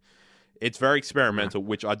musically. It's very experimental,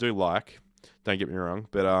 which I do like. Don't get me wrong,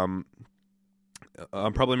 but I'm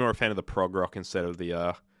probably more a fan of the prog rock instead of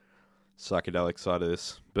the psychedelic side of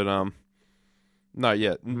this. But no,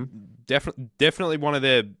 yeah, definitely one of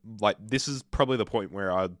their this is probably the point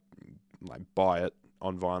where I'd buy it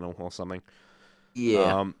on vinyl or something.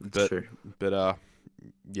 Yeah, that's true. But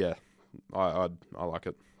yeah, I like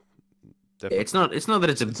it. Yeah, it's not that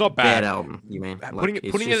it's not bad. bad album. You mean Putting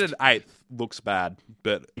it at 8th looks bad,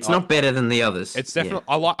 but it's not better than the others. It's definitely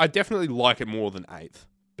I definitely like it more than 8th.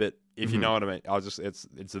 But if you know what I mean,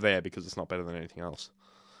 it's there because it's not better than anything else.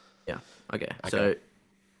 Yeah. Okay. Okay. So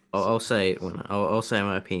I'll say it when I'll say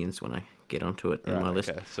my opinions when I get onto it in my list.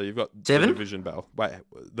 Okay, so you've got 7? the Division Bell. Wait,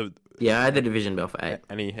 the Yeah, I had the Division Bell for 8.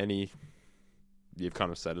 any you've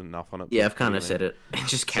kind of said enough on it. Yeah, I've kind of said it. It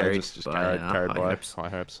just carried just by carried High by Hopes. High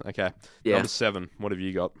Hopes. Okay. Yeah. Number 7. What have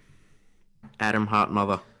you got? Adam Hart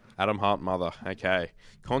Mother. Adam Hart Mother. Okay.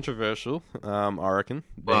 Controversial, I reckon.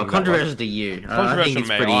 Well, being that controversial to you. I think controversial it's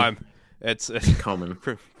to me. pretty It's common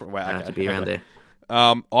well, to be around there.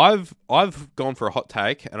 I've gone for a hot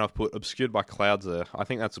take and I've put Obscured by Clouds there. I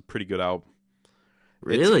think that's a pretty good album.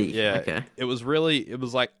 Really? Yeah. Okay. It was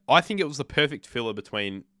like I think it was the perfect filler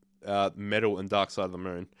between Metal and Dark Side of the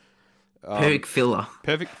Moon. Perfect filler.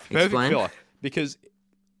 Perfect Explain. filler because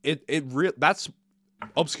that's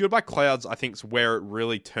Obscured by Clouds. I think is where it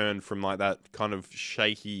really turned from like that kind of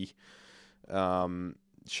shaky kind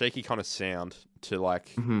of sound to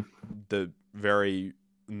like the very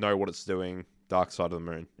know what it's doing Dark Side of the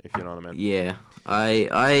Moon, if you know what I mean. Yeah.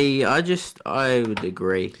 I would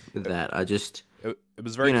agree with that. It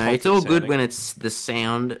was very it's all good sounding. when it's the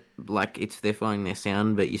sound, like they're finding their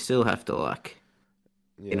sound, but you still have to like,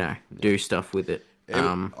 do stuff with it.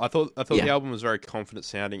 I thought yeah. the album was very confident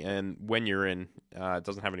sounding, and when you're in, it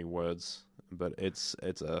doesn't have any words, but it's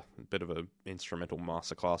a bit of a instrumental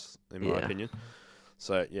masterclass in my opinion.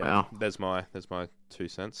 So yeah, Wow. there's my 2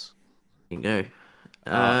 cents. You can go.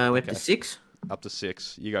 We're up okay. to 6. Up to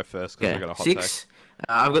 6. You go first because Okay, I got a hot 6.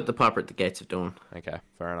 I've got The Piper at the Gates of Dawn. take. Okay,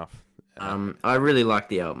 fair enough. I really like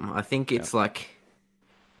the album. I think it's like,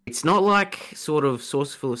 it's not like sort of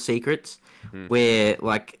Saucer Full of Secrets, where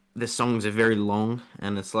like the songs are very long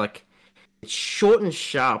and it's like it's short and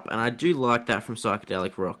sharp, and I do like that from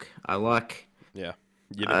psychedelic rock. I like, Yeah,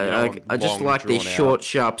 I just like these short,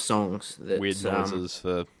 sharp songs. That, weird noises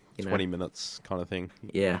for 20 minutes kind of thing.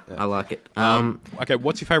 Yeah, I like it. Okay,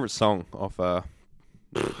 what's your favorite song off? Let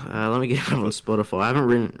me get it on Spotify. I haven't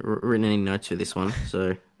written any notes for this one,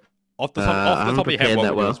 so. Off the top of your head,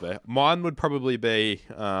 what would yours well. be? Mine would probably be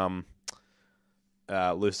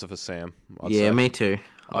Lucifer Sam. I'd Yeah, say. me too.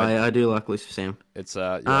 I do like Lucifer Sam. It's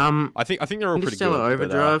I think they're all pretty good. Interstellar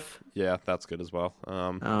Overdrive. Yeah, that's good as well.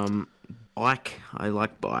 Bike. I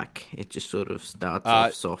like Bike. It just sort of starts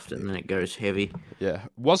off soft and then it goes heavy. Yeah,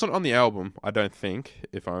 wasn't on the album, I don't think,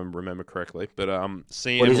 if I remember correctly. But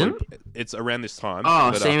See What Emily, isn't? It's around this time.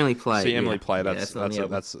 Oh, but, See Emily Play. See Emily yeah. Play. Yeah,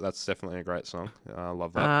 That's definitely a great song. I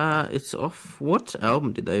love that. It's off. What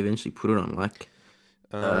album did they eventually put it on? Like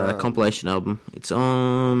a compilation album. It's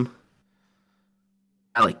on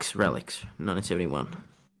Relics, 1971.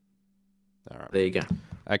 All right. There you go.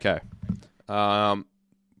 Okay.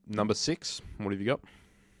 Number 6. What have you got?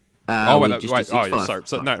 Wait. Sorry.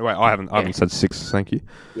 So, no, wait. I haven't said 6. Thank you.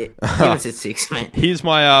 Yeah, you said 6, mate. Here's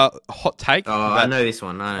my hot take. I know this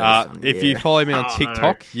one. If you follow me on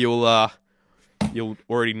TikTok, you'll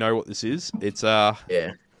already know what this is. It's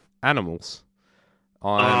Animals.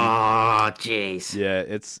 Jeez. Yeah,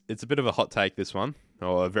 it's a bit of a hot take, this one.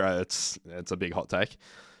 It's a big hot take.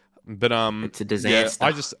 But it's a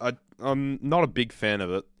disaster. Yeah, I'm not a big fan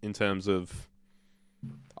of it in terms of.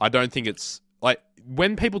 I don't think it's like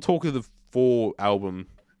when people talk of the 4-album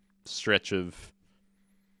stretch of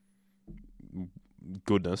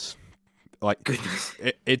goodness, like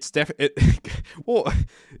it's definitely. Well,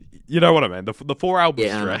 you know what I mean. The 4-album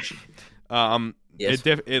stretch. Yes.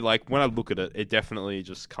 It like when I look at it, it definitely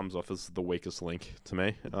just comes off as the weakest link to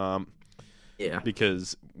me. Yeah.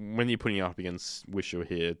 Because when you're putting it up against Wish You Were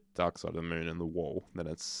Here, Dark Side of the Moon, and The Wall, then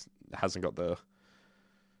it hasn't got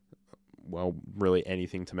really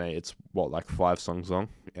anything to me. It's like 5 songs long,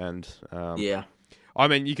 and yeah. I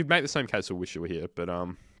mean, you could make the same case for Wish You Were Here, but I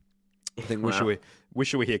think Wish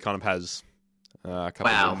You Were Here kind of has a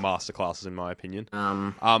couple of masterclasses in my opinion.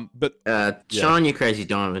 But Shine Your Crazy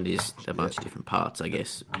Diamond is a bunch of different parts, I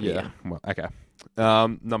guess. Yeah. Well, okay.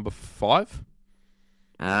 Number 5.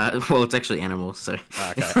 Well, it's actually Animals, so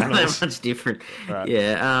it's not that much different. Right.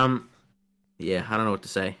 Yeah. Yeah. I don't know what to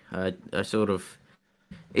say. I sort of.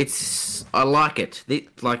 I like it.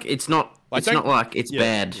 It's not. It's not like it's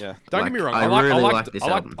bad. Yeah. Don't get me wrong. I really like this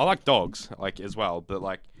album. I like dogs, as well, but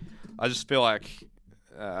I just feel like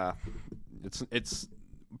it's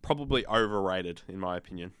probably overrated in my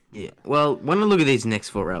opinion. Yeah. Well, when I look at these next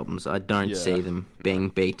 4 albums, I don't see them being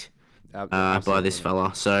beat by this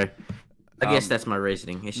fella. So I guess that's my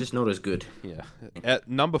reasoning. It's just not as good. Yeah. At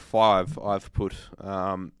number 5, I've put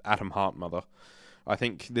Atom Heart Mother. I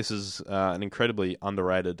think this is an incredibly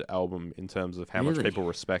underrated album in terms of how much people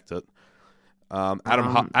respect it.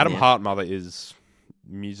 Atom Heart Mother is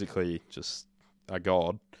musically just a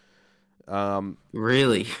god.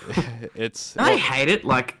 Really? It's I hate it.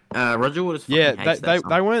 Like Roger Waters fucking yeah, hates that song.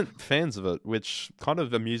 they weren't fans of it, which kind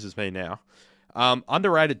of amuses me now.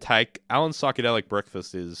 Underrated take. Alan's Psychedelic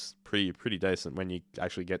Breakfast is pretty decent when you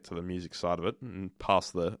actually get to the music side of it and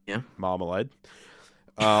past the marmalade.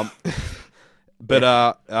 But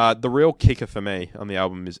the real kicker for me on the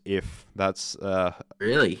album is If. That's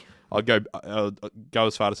Really? I'd go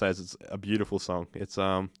as far to say as it's a beautiful song. It's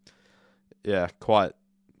quite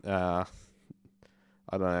I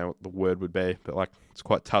don't know what the word would be, but like it's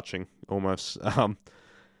quite touching almost.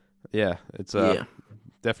 It's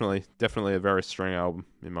definitely a very strong album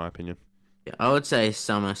in my opinion. Yeah, I would say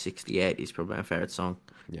Summer '68 is probably my favorite song.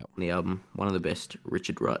 Yeah, on the album, one of the best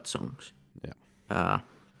Richard Wright songs. Yeah.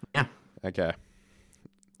 Yeah. Okay.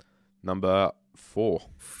 Number 4.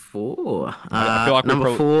 4. I feel like number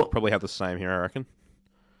we 4. probably have the same here. I reckon.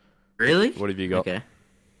 Really? What have you got? Okay.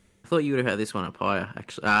 I thought you would have had this one up higher.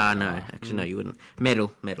 Actually, no, you wouldn't.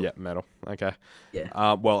 Metal. Yeah, Metal. Okay.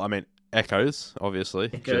 Yeah. Well, I mean, Echoes, obviously.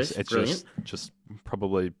 Echoes, brilliant. Just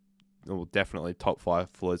probably, definitely top 5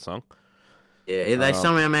 Floyd song. Yeah, they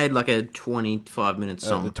somehow made like a 25-minute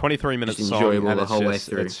song. The 23-minute just song, enjoyable and the it's whole way just,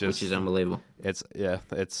 through, it's just, which is unbelievable. It's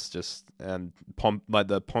just and like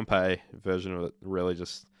the Pompeii version of it really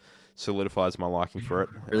just solidifies my liking for it.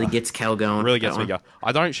 Really gets Cal going. Really gets me going.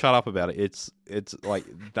 I don't shut up about it. It's like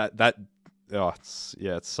that. Oh, it's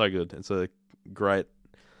so good. It's a great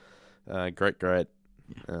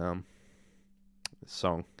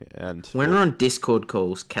song. And when we're on Discord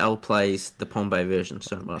calls, Cal plays the Pompeii version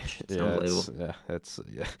so much. It's unbelievable.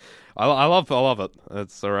 I love it.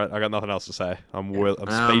 It's all right. I got nothing else to say. I'm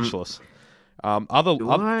speechless.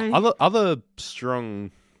 Other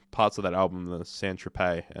strong parts of that album, the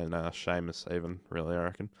Saint-Tropez and Seamus, even really, I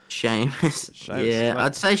reckon. Seamus. Yeah,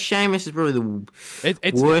 I'd say Seamus is probably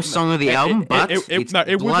the worst song of the album, but it's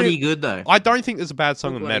bloody good though. I don't think there's a bad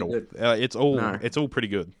song in Metal. It's all pretty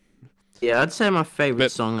good. Yeah, I'd say my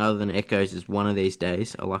favourite song other than Echoes is One of These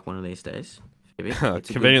Days. I like One of These Days.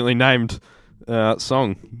 Conveniently named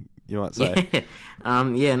song, you might say.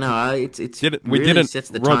 Sets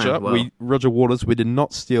the tone well. Roger Waters, we did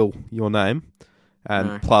not steal your name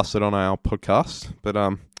and plaster it on our podcast, but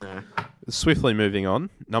swiftly moving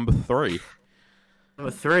on. Number 3.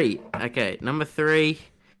 Okay, number 3.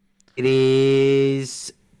 It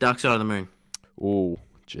is Dark Side of the Moon. Ooh.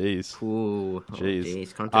 Jeez.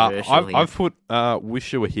 Controversial. I've put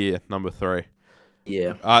Wish You Were Here, number 3.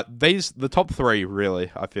 Yeah. The top 3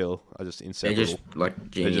 really, I feel, are just inseparable. They're just like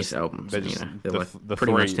genius albums. They're like the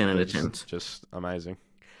pretty much 3 10 out of 10. Just amazing.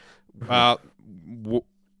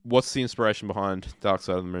 What's the inspiration behind Dark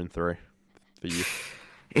Side of the Moon 3 for you?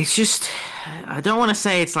 It's just, I don't want to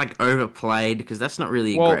say it's like overplayed because that's not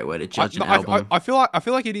really a great way to judge an album. I feel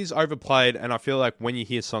like it is overplayed, and I feel like when you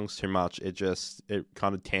hear songs too much, it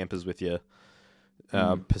kind of tampers with your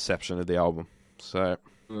perception of the album. So,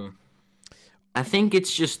 I think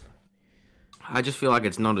it's just, I just feel like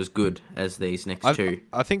it's not as good as these next two.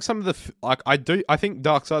 I think some of the I think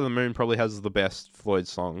Dark Side of the Moon probably has the best Floyd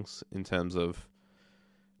songs in terms of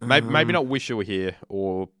maybe not Wish You Were Here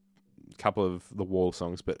or couple of the Wall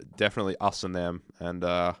songs, but definitely Us and Them and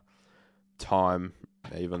Time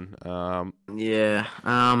even. I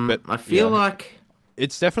feel like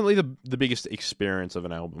it's definitely the biggest experience of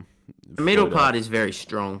an album. The middle part is very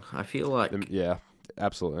strong. I feel like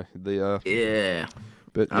absolutely.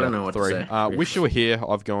 But I don't know what 3. to say. Wish You Were Here,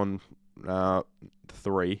 I've gone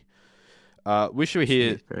 3. Wish You Were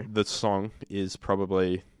Here, the song is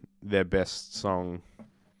probably their best song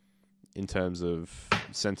in terms of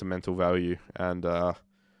sentimental value and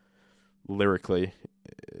lyrically.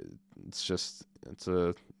 It's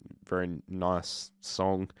a very nice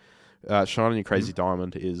song. Shining Your Crazy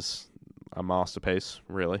Diamond is a masterpiece,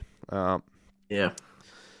 really. Have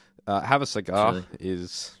a Cigar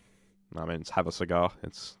it's Have a Cigar.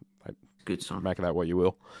 It's good song. Make of that what you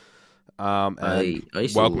will. I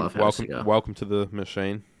used to love Have a Cigar. Welcome to the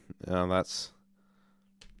Machine. That's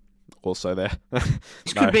also there.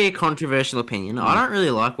 This could be a controversial opinion. I don't really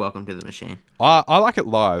like Welcome to the Machine. I like it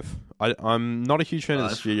live. I'm not a huge fan of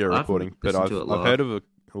the studio recording, but I've heard of a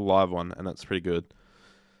live one, and that's pretty good.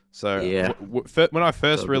 So when I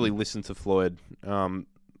first really listened to Floyd, when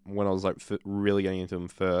I was like really getting into him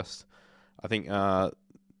first, I think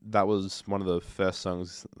that was one of the first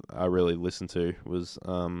songs I really listened to was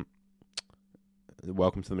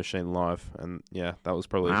Welcome to the Machine live, and that was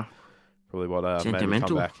probably what made me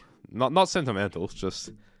come back. Not sentimental,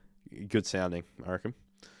 just good sounding, I reckon.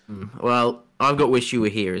 Well, I've got Wish You Were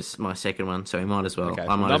Here as my second one, so we might as well. Okay,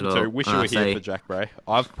 I might number as well. 2, Wish You Were Here for Jack Bray.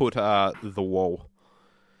 I've put The Wall.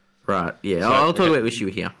 Right. Yeah. So, I'll talk okay. about Wish You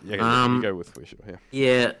Were Here. Yeah, you go with Wish You Were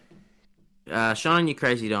Here. Yeah. Shine On You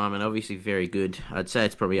Crazy Diamond, obviously very good. I'd say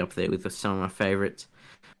it's probably up there with some of my favourites.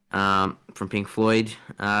 From Pink Floyd.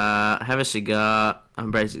 Have a Cigar.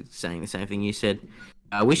 I'm basically saying the same thing you said.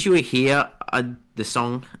 Wish You Were Here. The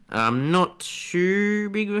song. I'm not too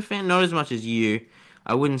big of a fan. Not as much as you.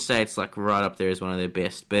 I wouldn't say it's like right up there as one of their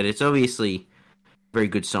best, but it's obviously a very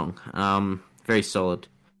good song. Very solid.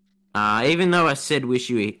 Even though I said Welcome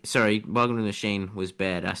to the Machine was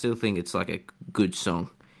bad, I still think it's like a good song.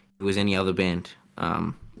 If it was any other band.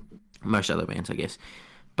 Most other bands, I guess.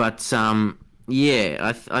 But,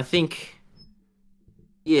 yeah, I think,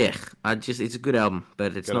 yeah, it's a good album,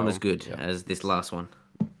 but it's not as good as this last one.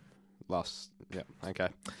 Okay.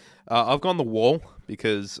 I've gone The Wall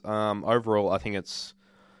because overall I think it's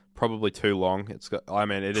probably too long. It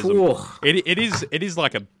is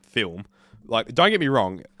like a film. Like, don't get me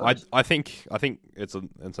wrong, I think it's an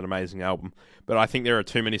amazing album, but I think there are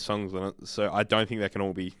too many songs on it, so I don't think they can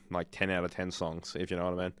all be like 10 out of 10 songs, if you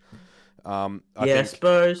know what I mean. I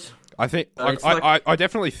suppose. I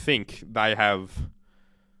definitely think they have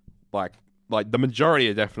like the majority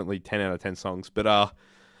are definitely 10 out of 10 songs, but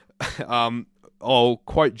I'll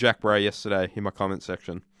quote Jack Bray yesterday in my comment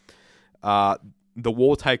section. The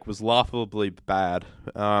War take was laughably bad.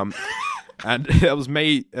 And it was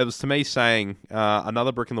to me saying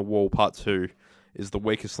Another Brick in the Wall Part 2 is the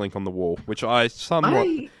weakest link on the wall, which I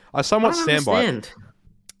somewhat stand by.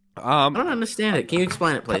 I don't understand it. Can you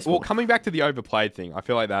explain it, please? Well, coming back to the overplayed thing, I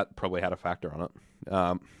feel like that probably had a factor on it.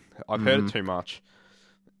 I've heard it too much.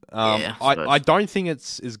 I don't think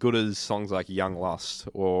it's as good as songs like Young Lust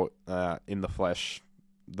or In the Flesh,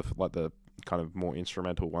 the kind of more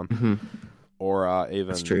instrumental one, or even.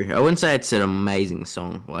 That's true. I wouldn't say it's an amazing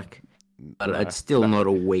song, but it's still not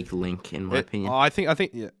a weak link in my opinion. I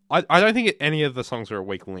don't think any of the songs are a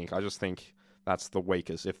weak link. I just think that's the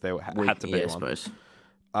weakest if there had to be one. I suppose.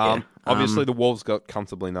 Obviously, The Wall's got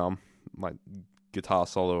Comfortably Numb, like guitar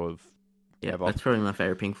solo of. Yeah, that's probably my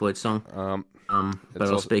favorite Pink Floyd song. But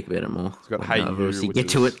I'll speak about it more. It's got Hey You, obviously get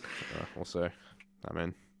to it. Also, I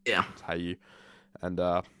mean, yeah, it's Hey You, and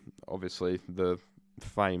obviously the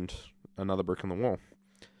famed Another Brick in the Wall.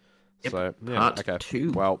 Yep. So yeah, part okay.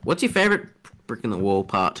 2. Well, what's your favorite Brick in the Wall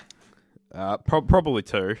part? Probably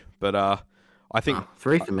 2, but I think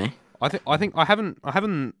 3 for me. I think I haven't.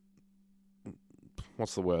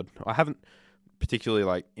 What's the word? I haven't particularly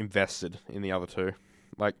like invested in the other 2.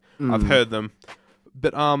 Like I've heard them,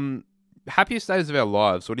 but Happiest Days of Our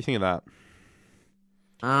Lives. What do you think of that?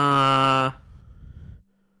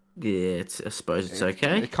 Yeah, I suppose it's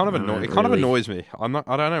okay. It kind of annoys me. I don't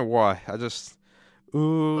know why. I just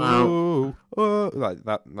like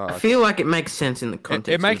that. No, I feel like it makes sense in the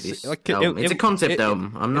context. It makes of this album. It's a concept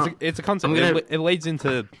album. It's a concept. It leads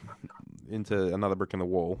into Another Brick in the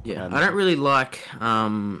Wall. Yeah, I don't really like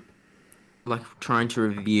trying to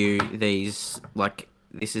review these like.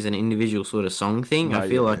 This is an individual sort of song thing. I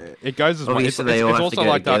feel like it goes as one. It's they all have to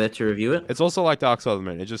go together to review it. It's also like Dark Side of the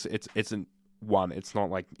Moon. It's one. It's not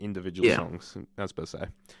like individual songs, as per se.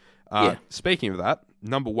 Speaking of that,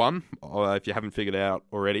 number 1, if you haven't figured it out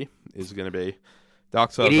already, is going to be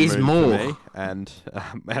Dark Side of the Moon more. for me,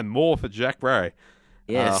 and more for Jack Bray.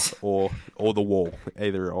 Yes, or The Wall,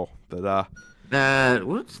 either or. But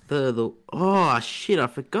what's the? Oh shit! I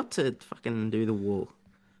forgot to fucking do The Wall.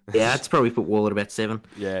 Yeah, I'd probably put Wall at about 7.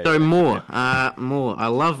 Yeah. So more. I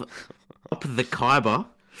love Up the Khyber.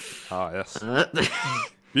 Oh yes. What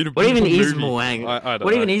even is movie. more? Hang on.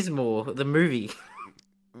 What even is more? The movie.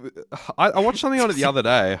 I watched something on it the other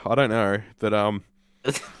day. I don't know, but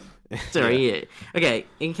Sorry. Yeah. Okay.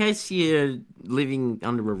 In case you're living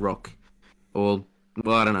under a rock, or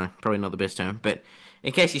I don't know, probably not the best term, but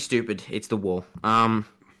in case you're stupid, it's The Wall.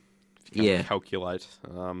 Calculate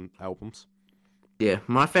albums. Yeah,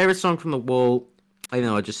 my favourite song from The Wall, even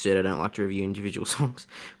though I just said I don't like to review individual songs,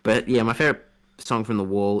 but yeah, my favourite song from The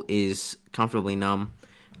Wall is Comfortably Numb.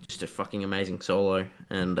 Just a fucking amazing solo,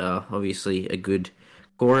 and obviously a good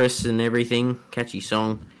chorus and everything, catchy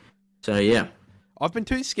song. So yeah. I've been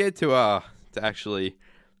too scared to actually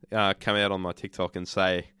come out on my TikTok and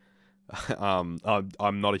say I'm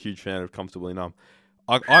not a huge fan of Comfortably Numb.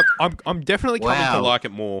 I'm definitely coming to like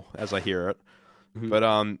it more as I hear it,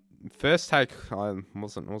 but first take, I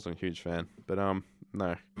wasn't a huge fan, but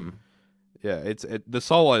no, yeah, the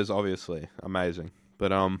solo is obviously amazing,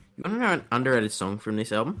 but you want to know an underrated song from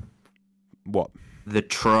this album? What? The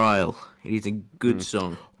Trial. It is a good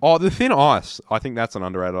song. Oh, The Thin Ice. I think that's an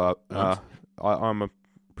underrated. I'm a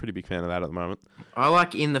pretty big fan of that at the moment. I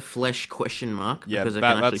like In the Flesh ? Because I can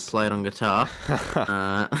actually play it on guitar.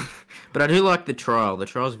 But I do like The Trial. The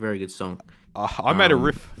Trial's a very good song. I made a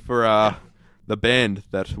riff for the band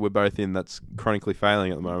that we're both in that's chronically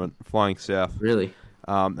failing at the moment, Flying South. Really?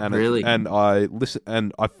 And Really?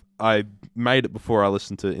 I made it before I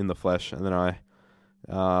listened to In the Flesh, and then I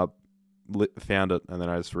found it, and then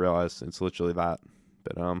I just realised it's literally that.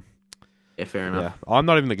 But Yeah, fair enough. yeah, I'm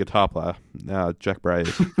not even the guitar player. Jack Bray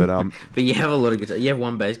is, but But you have a lot of guitar. You have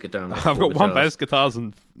one bass guitar. And I've got one bass guitars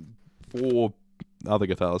and 4 other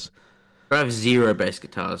guitars. I have 0 bass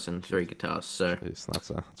guitars and 3 guitars. So Jeez,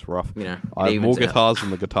 that's rough. you know, I it have more evens out. guitars than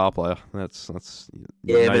the guitar player. That's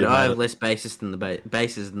Yeah, know but you I made have it. less basses than the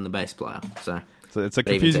bass player. So So it's a it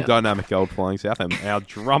evens confusing out. dynamic, old Flying South, and our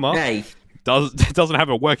drummer hey, doesn't have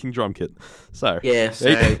a working drum kit. So yeah.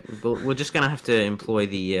 So we're just gonna have to employ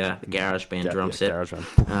the GarageBand drum set.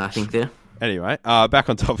 GarageBand. I think there. Anyway, back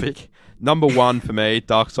on topic. Number 1 for me,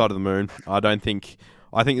 Dark Side of the Moon.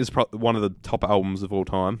 I think this is one of the top albums of all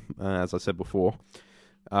time, as I said before.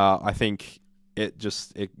 I think it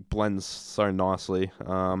blends so nicely.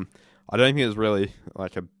 I don't think there's really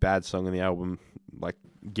like a bad song in the album, like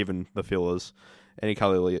given the fillers. Any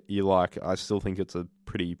color you like, I still think it's a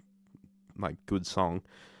pretty like good song.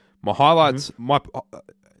 My highlights,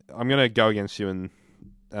 I'm gonna go against you in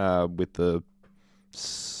with the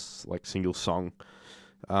like single song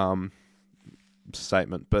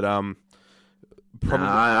statement, but probably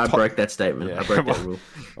I broke that statement. Yeah. I broke that rule.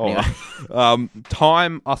 Anyway.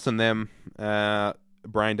 Time, Us and Them,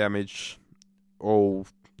 Brain Damage, all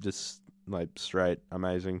just like straight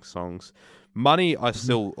amazing songs. Money, I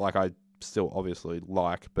still obviously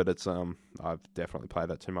like, but it's I've definitely played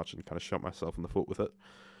that too much and kind of shot myself in the foot with it.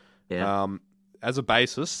 Yeah. As a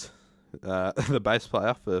bassist, the bass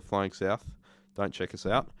player for Flying South, don't check us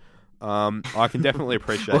out. I can definitely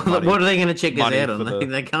appreciate. What are they going to check us money out on? for the-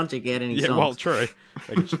 They can't check out any Yeah, songs well, true.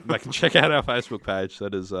 They can check out our Facebook page.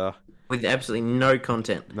 That is with absolutely no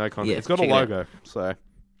content. no content. Yeah, It's got a check it out. logo, so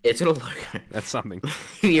It's got a logo. that's something.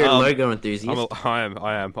 You're a logo enthusiast. I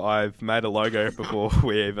am. I've made a logo before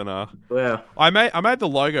we even Wow. I made the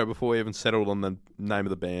logo before we even settled on the name of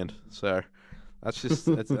the band. So that's just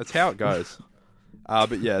that's how it goes.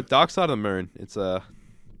 But yeah, Dark Side of the Moon. It's a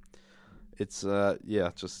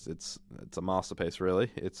masterpiece.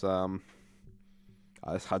 Really. It's I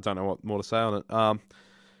don't know what more to say on it.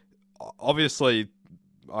 Obviously,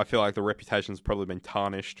 I feel like the reputation's probably been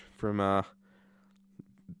tarnished from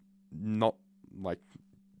not like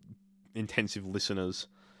intensive listeners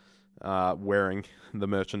wearing the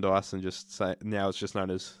merchandise and just say now it's just known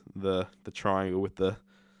as the triangle with the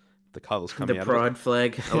colours coming The out pride of it.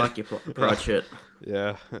 flag. I like your pride shirt.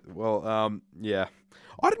 Yeah. Well, yeah.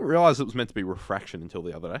 I didn't realise it was meant to be refraction until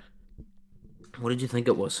the other day. What did you think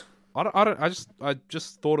it was? I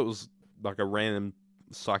just thought it was like a random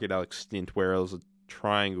psychedelic stint where it was a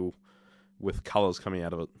triangle with colours coming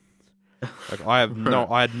out of it. Like I had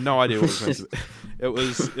no idea what it was meant to be.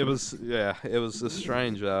 It was a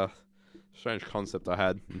strange concept I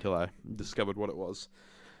had until I discovered what it was.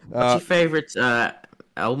 What's your favourite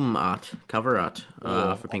album art, cover art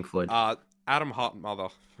for Pink Floyd? Adam Mother,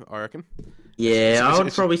 I reckon. Yeah, I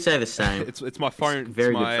would probably say the same. It's my phone.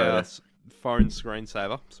 very good photo. Phone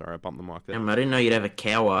screensaver. Sorry, I bumped the mic there. I didn't know you'd have a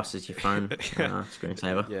cow ass as your phone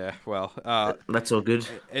screensaver. Yeah, well, That's all good.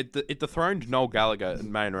 it dethroned Noel Gallagher at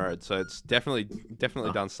Main Road, so it's definitely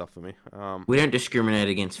done stuff for me. We don't discriminate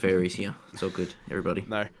against furries here. It's all good, everybody.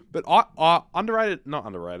 No, but I not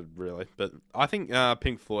underrated really, but I think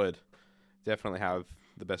Pink Floyd definitely have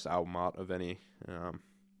the best album art of any.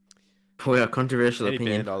 Well, controversial Any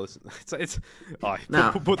opinion. band I listen.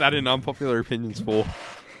 Nah. Put that in unpopular opinions for.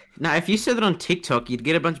 Now, if you said that on TikTok, you'd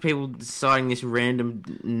get a bunch of people citing this random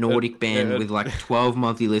Nordic band with like 12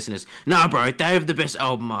 monthly listeners. Nah, bro, they have the best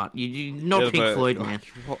album art. You not Yeah, Pink but- Floyd, man.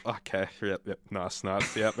 Okay, yep, nice.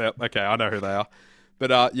 Yep. Okay, I know who they are.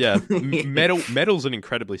 But yeah, Metal's an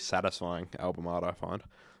incredibly satisfying album art. I find.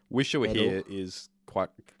 Wish You Were Metal. Here is quite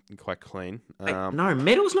clean. No,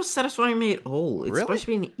 metal's not satisfying me at all. It's Really? supposed to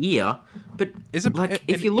be an ear, but Is it like an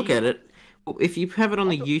if you look ear? at it, if you have it on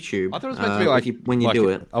the YouTube, I thought it was meant to be like when you like do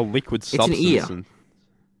it, a liquid an substance. ear.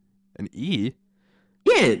 An ear.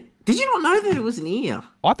 Yeah, did you not know that it was an ear?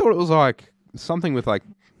 I thought it was like something with like.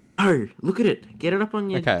 Oh, look at it. Get it up on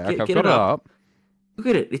your. Okay, get I've it got it up. Look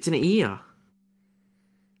at it. It's an ear.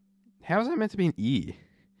 How is that meant to be an ear?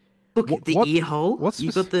 Look, the ear hole. what's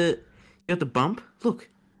You spec- got the bump. Look,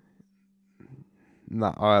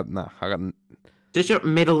 No, I got. just your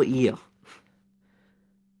metal ear.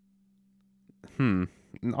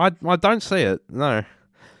 I don't see it. No,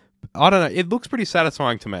 I don't know. It looks pretty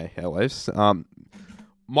satisfying to me, at least.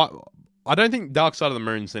 I don't think Dark Side of the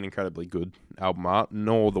Moon's an incredibly good album art,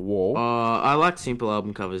 nor The Wall. I like simple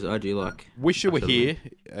album covers. I do like. Wish You Were Here,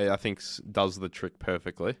 I think, does the trick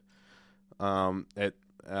perfectly. The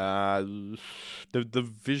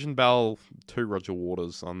Vision Bell 2 Roger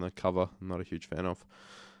Waters on the cover, I'm not a huge fan of.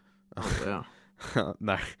 Oh, wow.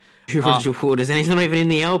 No. Roger Waters, and he's not even in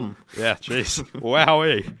the album. Yeah, jeez.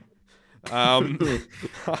 Wowee. I'm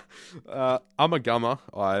a gummer.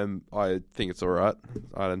 I think it's alright.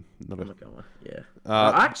 Yeah.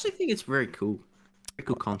 I actually think it's very cool. Very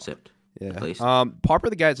cool concept. Yeah. At least. Piper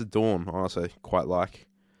at the Gates of Dawn, I also quite like.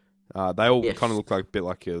 They all Yes. kind of look like a bit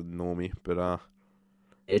like a normie, but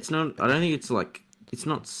It's not. I don't think it's like. It's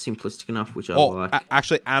not simplistic enough, which I oh, like.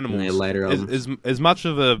 actually, Animals their later is as much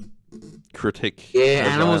of a critic. Yeah, as,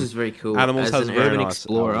 Animals is very cool. Animals as has an very urban nice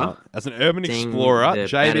explorer. album art. As an urban seeing explorer, the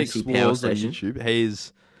JB Battersea Power Explores on Station. YouTube.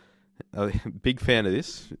 He's a big fan of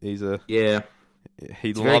this. He very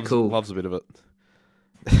cool. loves a bit of it.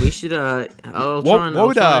 We should. I'll What- try and, what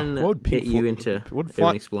would, I'll try uh, and what would Pink get you Floyd- into would urban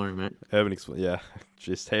fly- exploring, mate. Urban Explorer, yeah.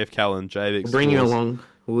 Just TF Callan, JB Explores. Bring you along.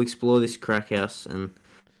 We'll explore this crack house, and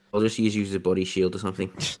I'll just use you as a body shield or something.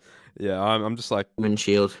 Yeah, I'm just like, Human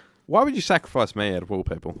shield. why would you sacrifice me out of all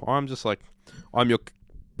people? I'm just like, I'm your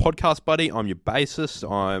podcast buddy. I'm your bassist.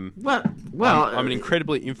 I'm an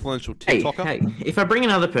incredibly influential TikToker. Hey, if I bring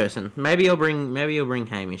another person, maybe I'll bring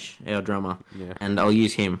Hamish, our drummer, Yeah. and I'll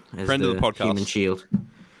use him as Friend of the podcast. human shield.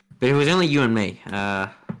 But if it was only you and me,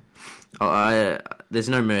 there's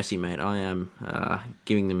no mercy, mate. I am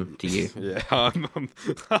giving them to you. Yeah,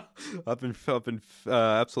 I've been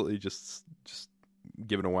absolutely just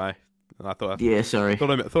given away. And I thought, Yeah, sorry.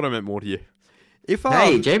 thought I meant more to you. If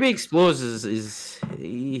Hey, JB Explores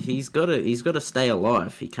he's got to stay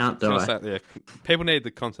alive. He can't die. yeah, people need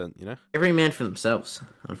the content, you know. Every man for themselves,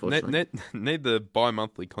 unfortunately. Need the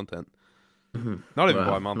bi-monthly content. Not even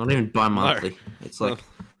Well, bi-monthly. Not even bi-monthly. No. It's like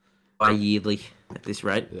bi-yearly at this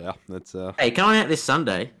rate. Yeah, that's Hey, coming out this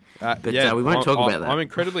Sunday. But we won't talk about that. I'm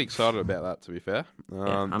incredibly excited about that. To be fair,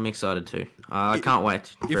 Yeah, I'm excited too. I can't wait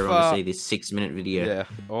for everyone to see this 6-minute video. yeah.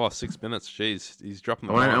 Oh, 6 minutes. Jeez, he's dropping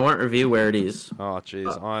the I won't reveal where it is. Oh,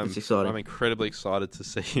 jeez, it's exciting. I'm incredibly excited to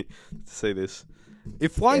see this.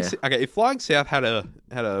 If Flying South had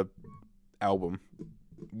a album,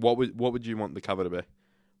 what would you want the cover to be?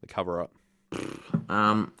 The cover art.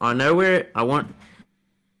 I know where I want.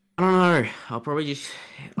 I don't know.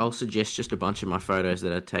 I'll suggest just a bunch of my photos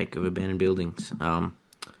that I take of abandoned buildings.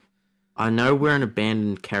 I know where an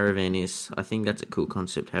abandoned caravan is. I think that's a cool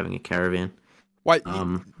concept, having a caravan. Wait,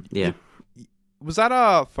 Yeah. was that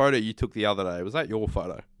a photo you took the other day? Was that your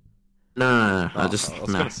photo? No. I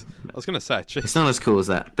No. was gonna say, geez. It's not as cool as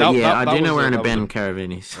that. But I do know where an abandoned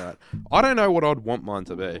caravan is. Right. I don't know what I'd want mine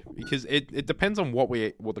to be because it depends on what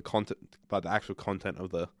the content, like the actual content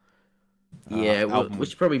of the. Album we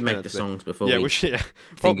should probably make the be. songs before Yeah, we we should. Yeah.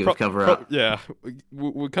 think of cover art. Yeah,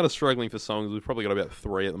 we're kind of struggling for songs. We've probably got about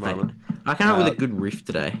 3 at the moment. I came up with a good riff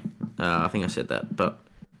today. I think I said that, but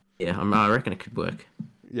yeah, I reckon it could work.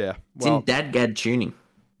 Yeah, It's in Dadgad tuning.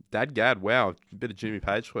 Dadgad, wow, a bit of Jimmy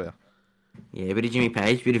Page for you. Yeah, a bit of Jimmy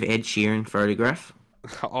Page, a bit of Ed Sheeran photograph.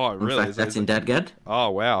 Oh, In really? fact, that's in Dadgad.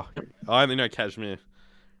 Oh, wow. I only know Kashmir.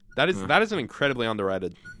 That is an incredibly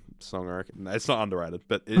underrated song, I reckon. It's not underrated,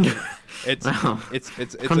 but it's Wow. it's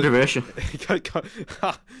Controversial.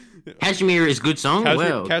 Kashmir is a good song.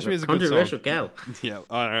 Kashmir is a good controversial song. gal. Yeah,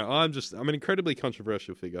 I don't know. I'm an incredibly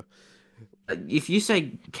controversial figure. If you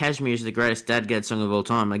say Kashmir is the greatest Dadgad song of all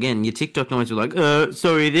time, again, your TikTok comments are like,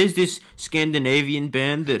 sorry, there's this Scandinavian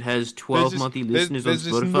band that has 12 monthly listeners on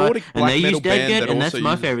Spotify, and they use Dadgad, and that's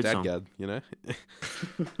my favorite song. You know,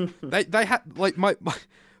 they have like my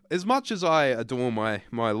as much as I adore my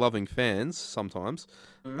loving fans sometimes,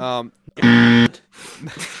 they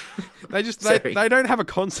don't have a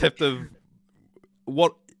concept of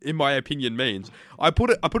what, in my opinion, means. I put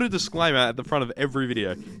a disclaimer at the front of every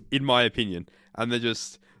video, in my opinion, and they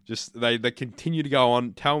just they continue to go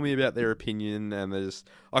on, tell me about their opinion, and they just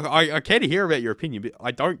I care to hear about your opinion, but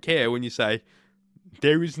I don't care when you say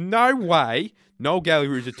there is no way Noel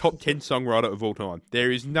Gallagher is a top 10 songwriter of all time.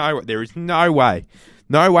 There is no way.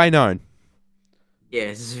 No way known.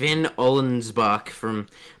 Yeah, Sven Ollensbach from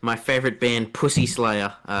my favorite band, Pussy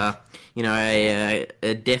Slayer. A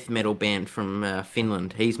death metal band from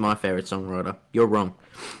Finland. He's my favorite songwriter. You're wrong.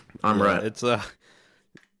 I'm right. It's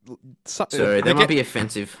Sorry, that might be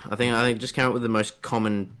offensive. I think just came up with the most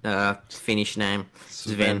common Finnish name,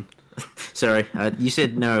 Sven. Sorry, you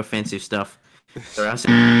said no offensive stuff. Sorry, I said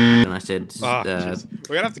and I said. We're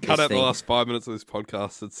gonna have to cut out the last 5 minutes of this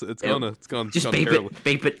podcast. It's gone. Just gone beep terrible. it.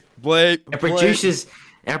 Beep it. Bleep. Our producers,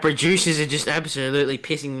 Our producers are just absolutely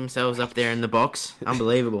pissing themselves up there in the box.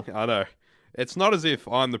 Unbelievable. I know. It's not as if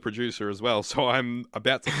I'm the producer as well, so I'm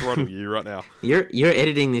about to throttle you right now. You're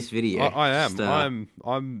editing this video. I am. Just,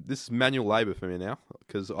 I'm. This is manual labor for me now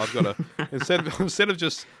because I've got to instead of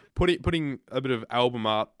just putting a bit of album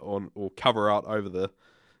art on or cover art over the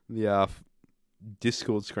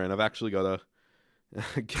Discord screen. I've actually got to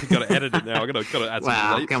edit it now. I've got to add some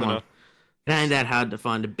bleeps. Come on. It ain't that hard to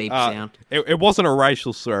find a beep sound. It wasn't a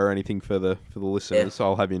racial slur or anything for the listeners, so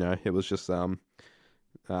I'll have you know. It was just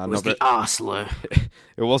it was the R slur.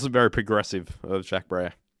 It wasn't very progressive of Jack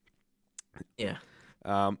Breyer. Yeah.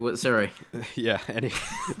 Sorry. Yeah.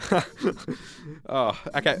 Oh,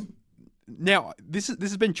 okay. Now this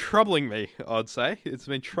has been troubling me. I'd say it's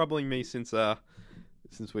been troubling me since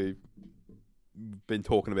we've been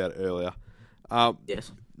talking about it earlier.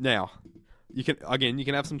 Yes. Now, you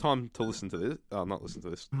can have some time to listen to this. Not listen to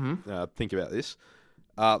this. Mm-hmm. Think about this.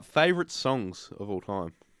 Favorite songs of all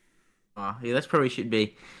time. Oh, yeah, that's probably should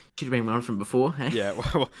have been one from before. Hey? Yeah.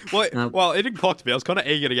 Well, it didn't clock to me. I was kind of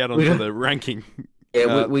eager to get onto the ranking.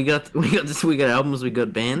 Yeah, we got albums, we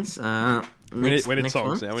got bands. We need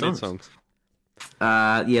songs now. We need songs.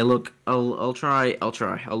 Yeah. Look, I'll try. I'll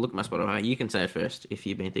look my Spotify. You can say it first if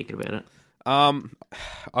you've been thinking about it.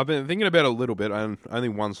 I've been thinking about it a little bit, and only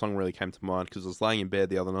one song really came to mind because I was laying in bed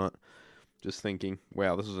the other night, just thinking,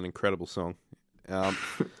 "Wow, this is an incredible song." Right.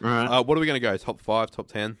 What are we going to go? Top 5, top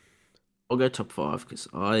 10? I'll go top 5 because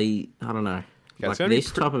I don't know. Okay, like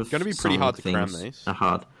it's going to be pretty hard to cram these. Are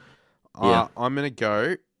hard. Yeah. I'm going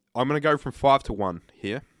to go from 5 to 1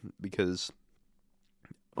 here because.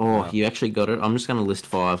 Oh, you actually got it. I'm just going to list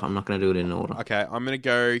 5. I'm not going to do it in order. Okay, I'm going to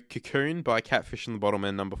go Cocoon by Catfish and the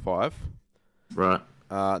Bottlemen, number 5. Right.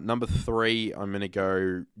 Number 3, I'm going to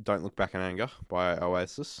go Don't Look Back in Anger by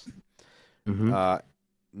Oasis. Mm-hmm.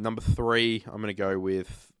 Number 3, I'm going to go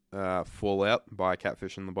with Fallout by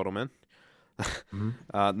Catfish and the Bottlemen. Mm-hmm.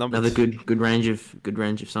 Another good range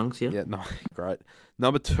of songs. Yeah. Yeah. No, great.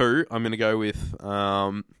 Number 2, I'm going to go with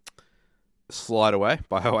Slide Away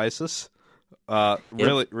by Oasis.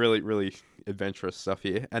 Really, really, really adventurous stuff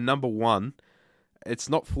here. And number 1, it's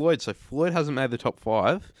not Floyd, so Floyd hasn't made the top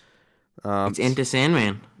 5. It's Enter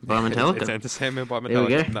Sandman by Metallica. It's Enter Sandman by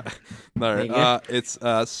Metallica. There we go. No. It's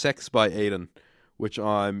Sex by Eden, which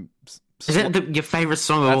I'm. Is that your favourite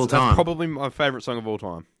song of all time? That's probably my favourite song of all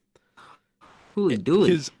time. Holy dooly.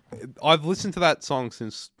 Because I've listened to that song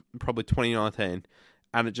since probably 2019,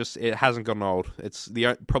 and it hasn't gotten old. It's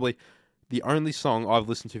probably the only song I've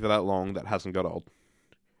listened to for that long that hasn't got old.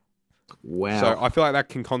 Wow. So I feel like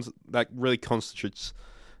that really constitutes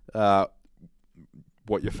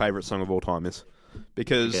what your favourite song of all time is.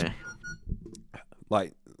 Because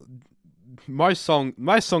like most songs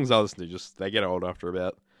I listen to they get old after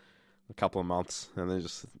about a couple of months and then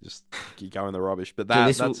just keep going the rubbish. But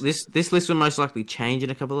this list will most likely change in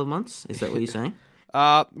a couple of months. Is that what you're saying?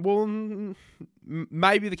 Well,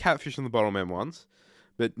 maybe the Catfish and the Bottlemen ones,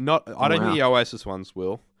 but not. I don't think the Oasis ones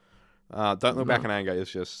will. Don't Look Back in Anger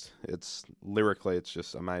is it's lyrically it's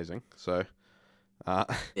just amazing. So,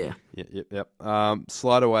 yeah. Yep.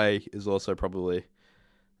 Slide Away is also probably,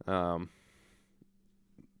 well,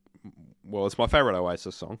 it's my favorite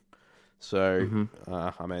Oasis song. So,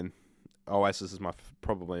 I mean, Oasis is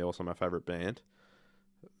probably also my favorite band.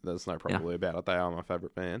 There's no probably about it. They are my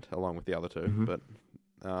favorite band, along with the other two. Mm-hmm. But,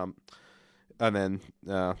 and then,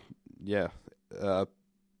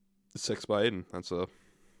 Sex by Eden. That's a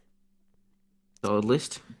solid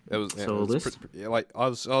list. It was solid list. Like I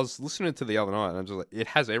was listening to the other night, and I'm just like, it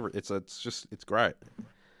has it's great.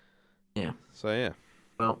 Yeah. So yeah.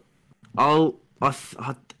 Well,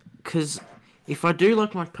 because if I do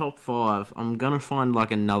like my top 5, I'm gonna find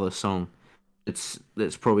like another song that's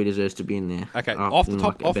probably deserves to be in there. Okay, off the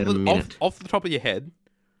top of your head.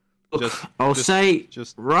 Look, I'll say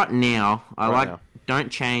right now, I like Don't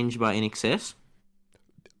Change by In Excess.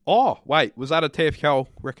 Oh, wait, was that a TFL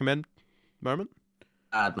recommend moment?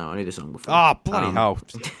 No, I knew the song before. Ah, bloody hell.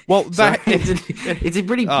 Well, it's a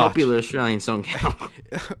pretty popular Australian song.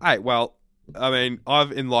 Hey, well, I mean,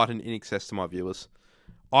 I've enlightened In Excess to my viewers.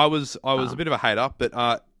 I was a bit of a hater,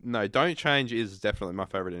 but no, Don't Change is definitely my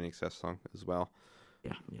favourite In Excess song as well.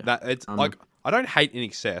 Yeah. That it's like I don't hate In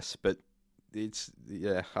Excess, but I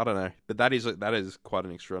don't know. But that is quite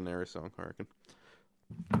an extraordinary song, I reckon.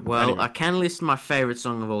 Well, anyway. I can list my favourite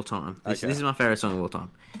song of all time. This is my favourite song of all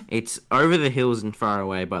time. It's Over the Hills and Far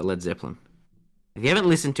Away by Led Zeppelin. If you haven't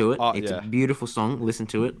listened to it, it's a beautiful song. Listen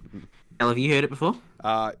to it. Al, have you heard it before? We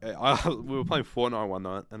were playing Fortnite one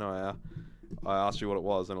night, and I asked you what it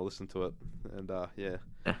was, and I listened to it, and I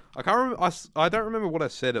can't remember. I don't remember what I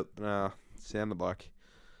said it sounded like.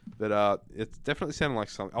 But it's definitely sounding like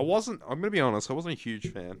something. I'm gonna be honest, I wasn't a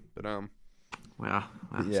huge fan, but Wow,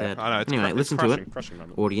 that's yeah, sad. I know. It's Anyway, listen to it, crushing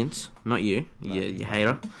moment. audience, not you, No. you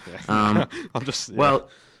hater. Yeah. I'm just Well,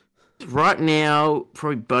 right now,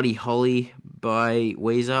 probably Buddy Holly by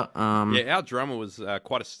Weezer. yeah, our drummer was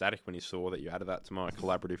quite ecstatic when he saw that you added that to my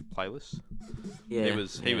collaborative playlist. yeah, He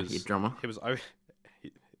was your drummer. He was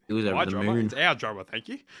He was my over the drummer. moon. It's our drummer, thank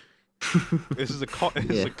you. This is a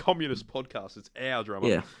communist podcast. It's our drummer.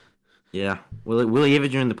 Yeah, yeah. Will he ever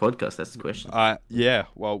join the podcast? That's the question. Yeah.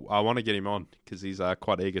 Well, I want to get him on because he's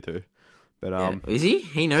quite eager to. But Is he?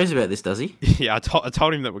 He knows about this, does he? yeah, I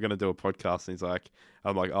told him that we're going to do a podcast, and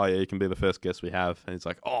I'm like, oh yeah, you can be the first guest we have, and he's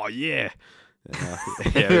like, oh yeah. A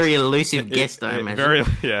very elusive guest, I imagine.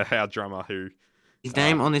 Our drummer who. His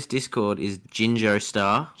name on this Discord is Jinjo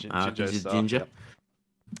Star. Jinjo Star. Ginger. Yep.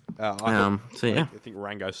 So yeah, I think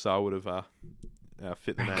Rango Star would have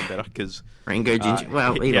fit the name better because Rango Ginger.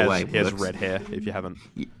 Well, either way, he has red hair. If you haven't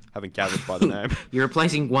gathered by the name, you're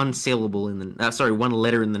replacing one syllable in the one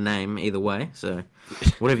letter in the name. Either way, so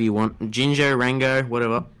whatever you want. Jinjo, Rango,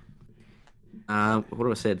 whatever. What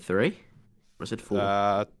have I said? 3? Or I said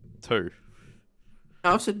 4? 2.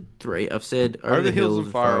 I've said 3. I've said Over the Hills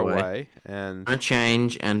and Far Away and Don't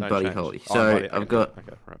Change and Don't Buddy Change. Holly. Oh, So Buddy, I've got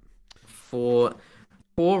right. 4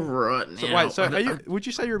 right now. So wait, so would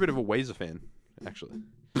you say you're a bit of a Weezer fan, actually?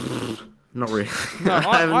 Not really. No,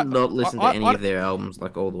 I have not listened to any I- of their albums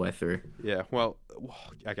like all the way through. Yeah, well,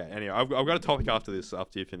 okay, anyway, I've got a topic after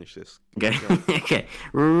you finish this. Okay. Okay.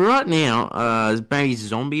 Right now, is Baby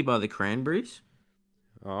Zombie by the Cranberries.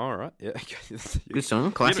 All right, yeah. Good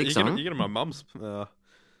song, classic song. You're getting my mum's. Probably one of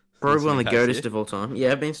the listening greatest taste of all time.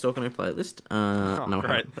 Yeah, I've been stalking her playlist. No, I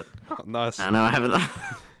great. haven't. But, here. Oh, nice. no, I haven't.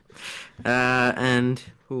 And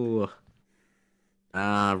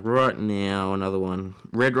right now, another one,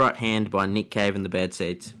 Red Right Hand by Nick Cave and the Bad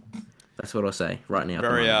Seeds. That's what I'll say right now.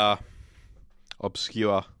 Very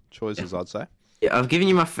obscure choices, I'd say. Yeah, I've given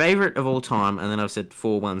you my favorite of all time, and then I've said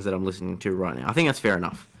 4 ones that I'm listening to right now. I think that's fair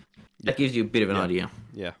enough. That gives you a bit of an idea.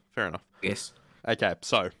 Yeah, fair enough. Yes. Okay,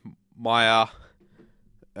 so my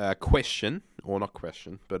question, or not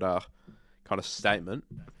question, but kind of statement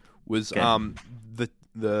was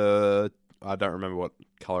the I don't remember what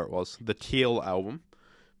color it was. The Teal album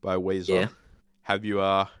by Weezer. Yeah. Have you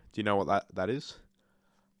do you know what that is?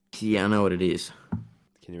 Yeah, I know what it is.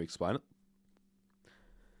 Can you explain it?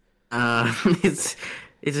 It's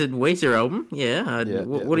a Weezer album. Yeah.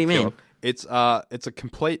 What do you mean? It's a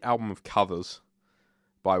complete album of covers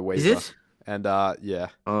by Weezer. Is it? And yeah.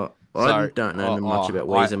 I don't know much about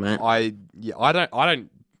Weezer, mate. I don't like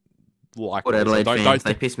What Weezer. Adelaide Don't- fans, don't-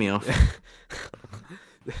 they piss me off.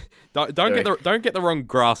 Don't get the wrong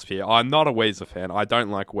grasp here. I'm not a Weezer fan. I don't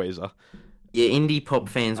like Weezer. Yeah, indie pop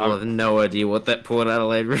fans will have no idea what that Port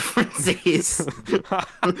Adelaide reference is.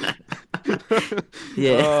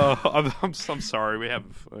 Yeah. I'm sorry. We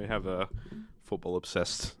have a football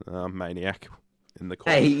obsessed maniac in the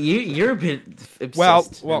corner. Hey, you're a bit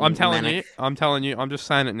obsessed. Well, I'm telling manic. you. I'm just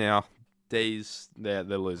saying it now. They're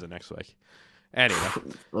losing next week. Anyway.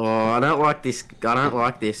 Oh, I don't like this. I don't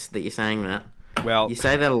like this that you're saying that. Well, You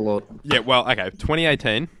say that a lot. yeah. Well, okay.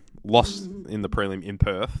 2018 lost in the prelim in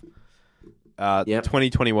Perth. Yep.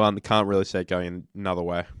 2021 can't really see it going another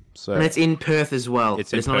way. So, And it's in Perth as well.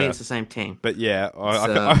 It's But it's in not Perth. against the same team. but yeah, So,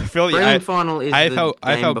 I feel the Grand final is AFL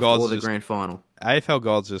the game before gods the just- grand final. AFL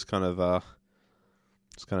gods just kind of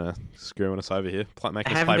screwing us over here. They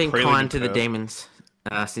Making us haven't play been prelim in kind to the Perth. Demons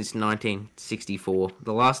since 1964.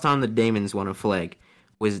 The last time the Demons won a flag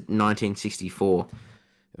was 1964.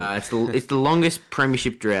 It's the longest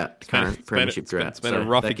premiership drought. Current premiership drought. It's been a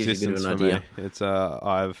rough that gives you a bit existence of an for me. idea. It's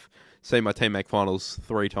I've seen my team make finals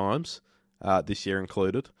 3 times, this year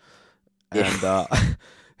included, and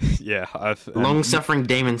yeah, I've Long-suffering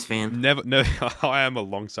Demons fan. never. No, I am a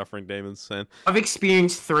long-suffering Demons fan. I've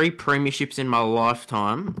experienced 3 premierships in my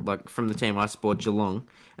lifetime, like from the team I support, Geelong,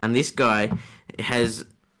 and this guy has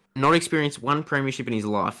not experienced 1 premiership in his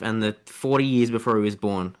life, and the 40 years before he was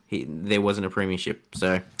born, there wasn't a premiership.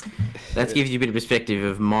 So that gives you a bit of perspective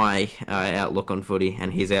of my outlook on footy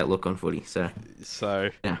and his outlook on footy. So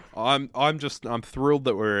yeah. I'm thrilled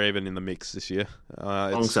that we're even in the mix this year.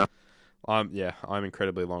 I'm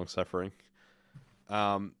incredibly long-suffering.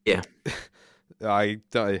 Yeah. I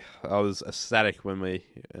was ecstatic when we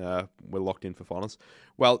were locked in for finals.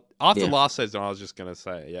 Well, after last season, I was just going to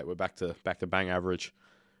say, yeah, we're back to bang average.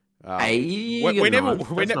 Hey, that's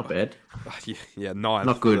not bad. Yeah, 9.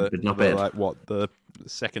 Not good, but not bad. Like the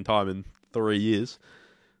second time in 3 years.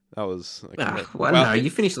 That was. No,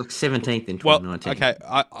 you finished like 17th in 2019. Well, okay.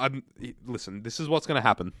 I'm listen. This is what's going to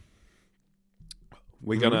happen.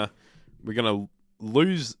 we're gonna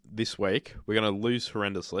lose this week. We're gonna lose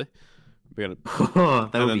horrendously. Oh,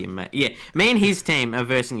 that would be amazing. Yeah, me and his team are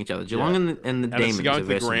versing each other. Geelong and the Demons it's going are to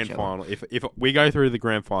the versing grand each final. If we go through the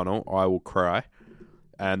grand final, I will cry,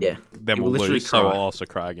 and then we'll lose. So I'll also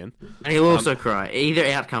cry again. And he'll also cry. Either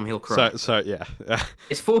outcome, he'll cry. So yeah.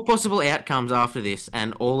 There's 4 possible outcomes after this,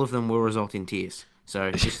 and all of them will result in tears.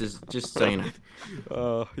 So just so you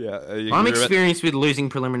know. I'm experienced with losing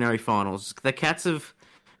preliminary finals. The Cats have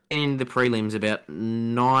been in the prelims about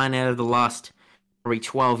 9 out of the last probably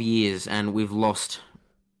 12 years, and we've lost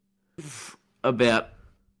about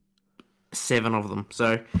 7 of them.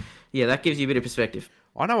 So, yeah, that gives you a bit of perspective.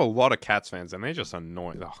 I know a lot of Cats fans, and they're just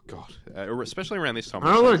annoying. Oh god, especially around this time.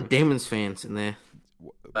 I know a lot of Demons fans in there.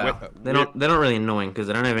 They're not really annoying because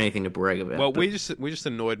they don't have anything to brag about. Well, we just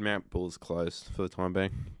annoyed Mount Bull's closed for the time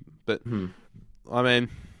being, but I mean,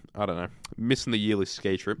 I don't know, missing the yearly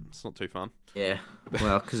ski trip. It's not too fun. Yeah,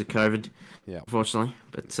 well, because of COVID. Yeah, unfortunately,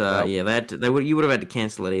 but you would have had to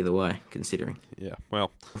cancel it either way, considering. Yeah,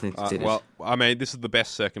 well, I mean, this is the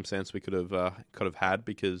best circumstance we could have had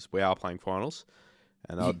because we are playing finals,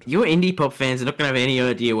 and your indie pop fans are not going to have any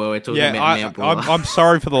idea what we're talking about. Mount Bull. I'm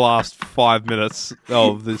sorry for the last 5 minutes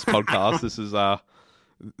of this podcast.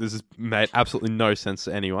 This has made absolutely no sense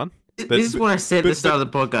to anyone. This is what I said at the start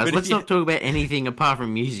of the podcast. Let's not talk about anything apart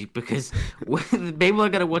from music because people are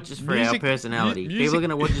going to watch us for our personality. People are going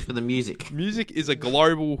to watch us for the music. Music is a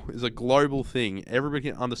global thing. Everybody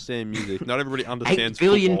can understand music. Not everybody understands 8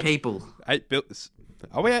 billion football. People. 8 billion.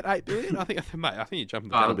 Are we at 8 billion? I think you're jumping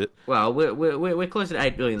the gun a bit. Well, we're closer to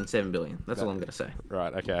 8 billion than 7 billion. That's all I'm going to say.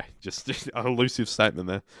 Right. Okay. Just an elusive statement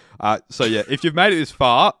there. So yeah, if you've made it this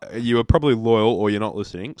far, you are probably loyal or you're not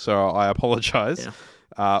listening. So I apologise.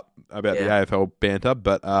 Yeah. About the AFL banter,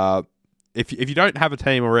 but if you don't have a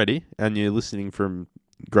team already and you're listening from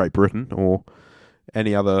Great Britain or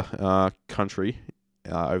any other country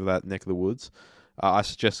over that neck of the woods, I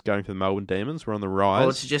suggest going for the Melbourne Demons. We're on the rise. I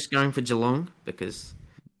would suggest going for Geelong because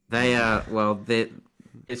they are they're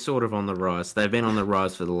sort of on the rise. They've been on the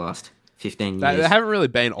rise for the last 15 years. They haven't really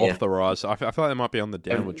been off the rise. I feel like they might be on the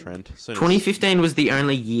downward trend. 2015 was the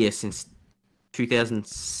only year since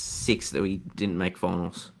 2006 that we didn't make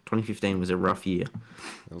finals. 2015 was a rough year.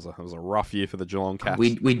 It was a rough year for the Geelong Cats.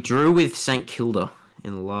 We drew with St Kilda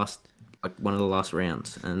in the last one of the last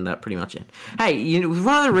rounds, and that pretty much it. Hey,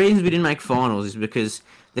 one of the reasons we didn't make finals is because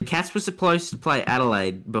the Cats were supposed to play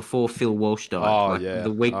Adelaide before Phil Walsh died.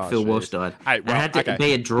 The week Phil Walsh died. Hey, it had to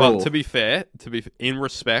be a draw. Well, to be fair, in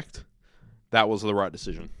respect, that was the right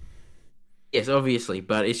decision. Yes, obviously,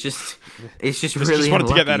 but it's just really just wanted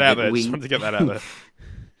to get that out there. Just wanted to get that out there.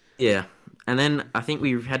 Yeah. And then I think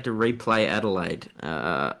we had to replay Adelaide.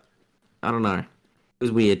 I don't know. It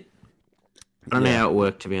was weird. I don't know how it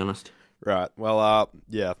worked, to be honest. Right. Well,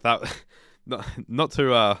 that not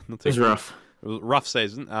too. It was rough. It was a rough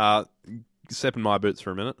season. Step in my boots for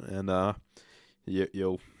a minute, and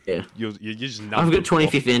you'll just. I've got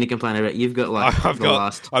 2015 to complain about. You've got I've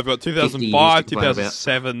got 2005,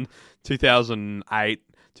 2007, 2008.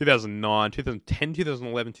 2009, 2010,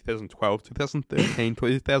 2011, 2012, 2013,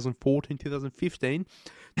 2014, 2015,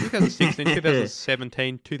 2016,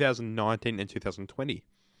 2017, 2019, and 2020.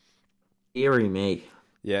 Eerie me.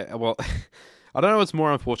 Yeah, well, I don't know what's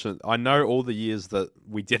more unfortunate. I know all the years that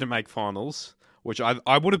we didn't make finals, which I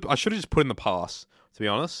should have just put in the past, to be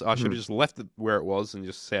honest. I should have just left it where it was and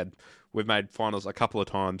just said, we've made finals a couple of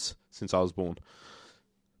times since I was born.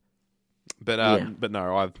 But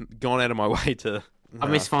no, I've gone out of my way to... I've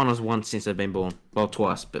missed finals once since I've been born. Well,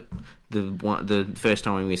 twice, but the first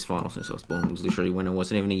time we missed finals since I was born was literally when I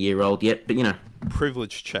wasn't even a year old yet. But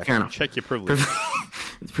privilege check. Fair enough. Check your privilege.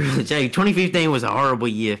 It's privilege. Hey, 2015 was a horrible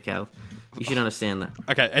year, Cal. You should understand that.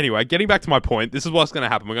 Okay. Anyway, getting back to my point, this is what's going to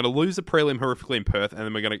happen. We're going to lose the prelim horrifically in Perth, and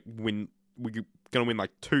then we're going to win. We're going to win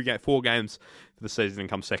like 4 games for the season and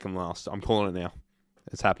come second last. I'm calling it now.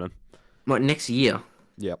 It's happening. What, next year?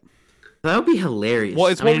 Yep. That would be hilarious. Well,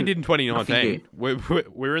 it's what we did in 2019.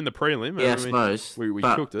 We're in the prelim. Yeah, I suppose. We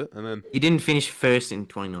cooked it, and then you didn't finish first in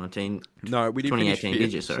 2019. No, we didn't 2018,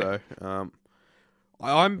 did you? Sorry. So,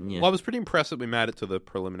 I was pretty impressed that we made it to the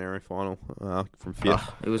preliminary final from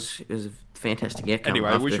 5th. It was a fantastic outcome.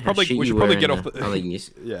 Anyway, we should probably get off the other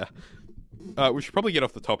years. Yeah, we should probably get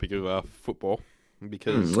off the topic of football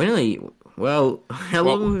because how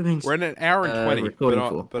long have we been? We're in an hour and 20 recording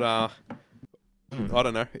for. But I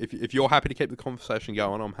don't know. If you're happy to keep the conversation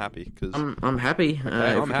going, I'm happy. I'm happy. Okay,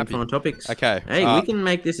 I'm happy. Find topics. Okay. Hey, we can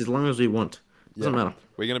make this as long as we want. Doesn't matter.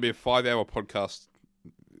 We're going to be a 5-hour podcast.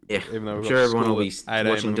 Yeah. Even though I'm sure everyone will be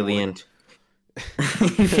watching till the end.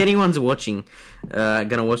 If anyone's watching,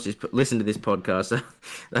 gonna watch this, listen to this podcast,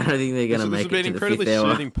 I don't think they're gonna This make would be it an to the fifth incredibly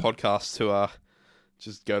hour. soothing podcast to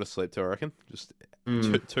just go to sleep to, I reckon. Just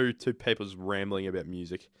Mm, two people's rambling about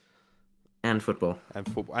music and football.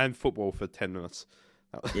 and football for 10 minutes.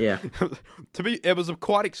 Yeah. It was a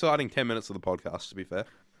quite exciting 10 minutes of the podcast, to be fair.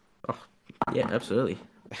 Oh, yeah, absolutely.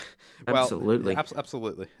 Well, Absolutely.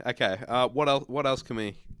 Absolutely. Okay. What else can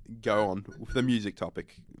we go on with the music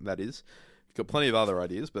topic? That is, we've got plenty of other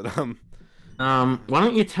ideas, but Why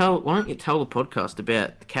don't you tell the podcast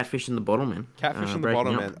about Catfish and the Bottlemen? Catfish and the breaking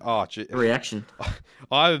Bottom up? Man. Oh, gee, The reaction.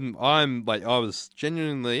 I'm like I was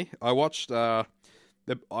genuinely. I watched. I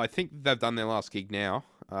think they've done their last gig now.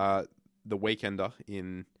 The Weekender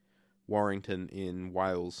in Warrington in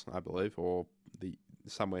Wales, I believe, or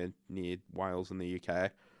somewhere near Wales in the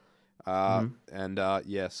UK. And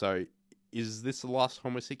yeah, so is this the last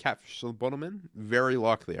time we see Catfish and the Bottom Man? Very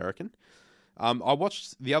likely, I reckon. I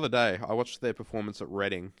watched the other day. I watched their performance at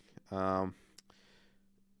Reading, and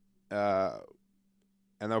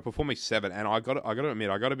they were performing Seven. And I got to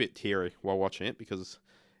admit, I got a bit teary while watching it because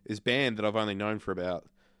this band that I've only known for about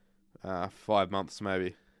 5 months,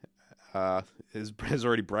 maybe, is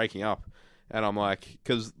already breaking up, and I'm like,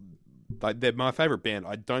 because they're my favorite band.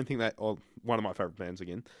 I don't think or one of my favorite bands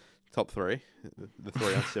again, top three, the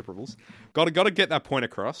three unseparables. Got to get that point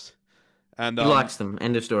across. And He likes them.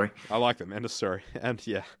 End of story. I like them. End of story. And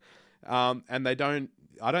yeah, and I don't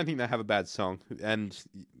think they have a bad song. And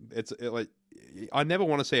like I never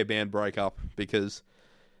want to see a band break up because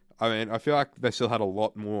I mean I feel like they still had a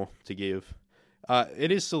lot more to give.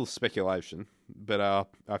 It is still speculation, but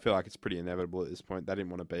I feel like it's pretty inevitable at this point. They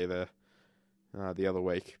didn't want to be there the other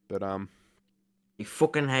week, but You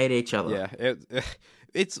fucking hate each other. yeah,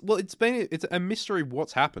 it's a mystery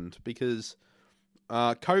what's happened because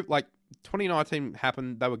COVID, like 2019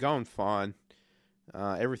 happened. They were going fine.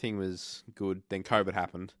 Everything was good. Then COVID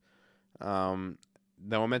happened.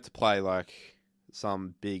 They were meant to play like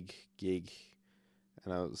some big gig,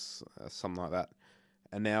 and it was something like that.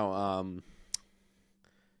 And now,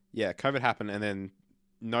 yeah, COVID happened, and then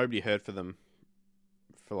nobody heard for them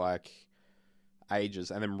for like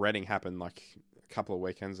ages. And then Reading happened like a couple of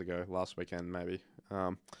weekends ago, last weekend maybe.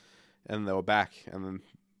 And they were back, and then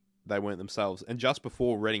they weren't themselves. And just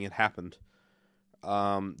before Reading had happened,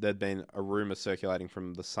 there'd been a rumour circulating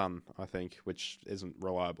from The Sun, I think, which isn't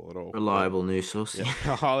reliable at all. Reliable news source. Yeah,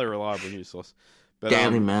 highly reliable news source. But,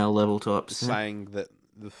 Daily Mail level types. saying that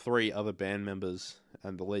the three other band members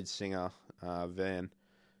and the lead singer, Van,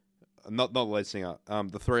 not the lead singer,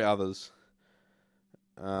 the three others,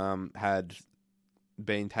 had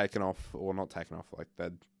been taken off, or not taken off, like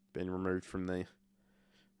they'd been removed from the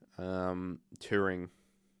touring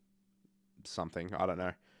something, I don't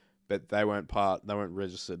know, but they weren't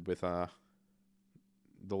registered with the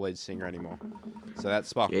lead singer anymore. So that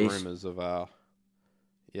sparked rumours of of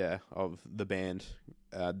the band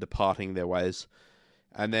departing their ways.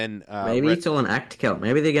 And then maybe it's all an act, Cal.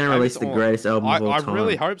 Maybe they're going to release the greatest album of all time. I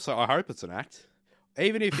really hope so. I hope it's an act.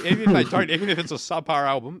 Even if they don't, even if it's a subpar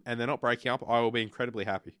album and they're not breaking up, I will be incredibly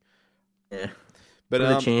happy. Yeah. But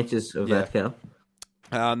what are the chances of that, Cal?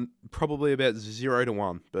 Probably about 0 to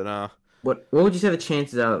 1. But what would you say the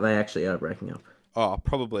chances are that they actually are breaking up? Oh,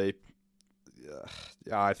 probably.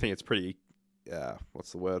 I think it's pretty.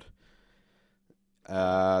 What's the word?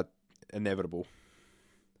 Inevitable.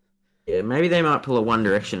 Yeah, maybe they might pull a One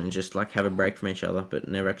Direction and just like have a break from each other, but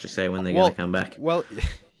never actually say when they're going to come back. Well,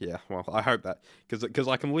 yeah. Well, I hope that because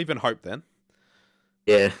I can live in hope then.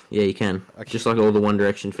 Yeah, you can. Okay. Just like all the One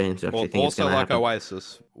Direction fans actually think it's going to happen. Also like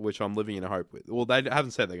Oasis, which I'm living in hope with. Well, they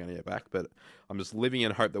haven't said they're going to get back, but I'm just living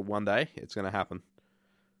in hope that one day it's going to happen.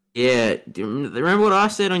 Yeah, remember what I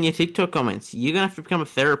said on your TikTok comments? You're going to have to become a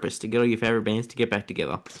therapist to get all your favourite bands to get back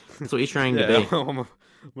together. That's what you're trying to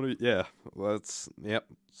be. Yeah, well, yep.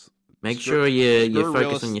 Make sure you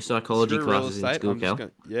focus on your psychology classes in school, Cal.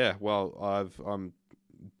 I'm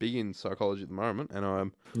big in psychology at the moment, and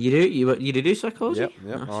I'm... You do psychology? Yep,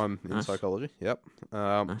 nice. I'm in psychology, yep.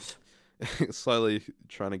 Nice. Slowly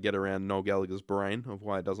trying to get around Noel Gallagher's brain of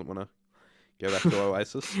why he doesn't want to go back to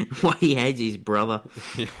Oasis. Why he hates his brother.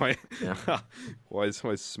 Why he's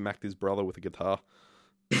always smacked his brother with a guitar.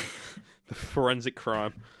 The forensic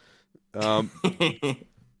crime.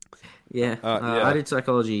 Yeah, I did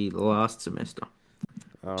psychology last semester.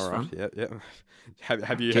 All right, yeah.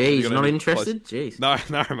 Have you? Jeez, not interested? Jeez. No,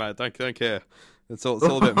 mate, don't care. It's all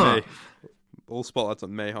about me. All spotlights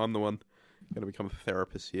on me. I'm the one going to become a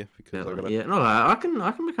therapist here because I can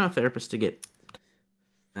become a therapist to get.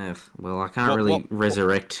 Well, I can't really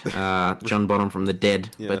resurrect John Bonham from the dead,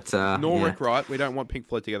 but nor Rick Wright. We don't want Pink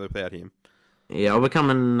Floyd together without him. Yeah, I'll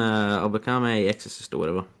become a exorcist or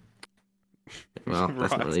whatever. Well,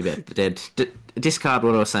 that's not really bad. Dead. Discard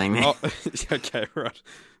what I was saying there. Oh, okay, right.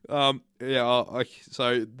 Yeah.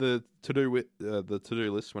 So the to do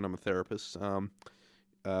list when I'm a therapist.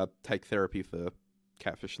 Take therapy for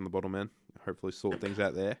Catfish and the Bottlemen. Hopefully, sort things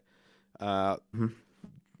out there.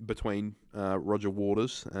 Between Roger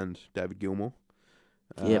Waters and David Gilmour.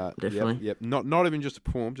 Yep, definitely. Yep. Not even just a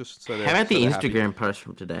poem, just so. How about the Instagram post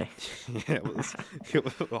from today? Yeah, it was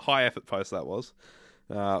a high effort post that was.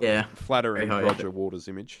 Yeah, flattering Roger Waters'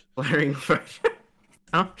 image. Flattering Roger.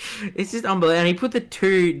 Oh, it's just unbelievable. And he put the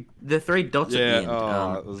 3 dots at the end.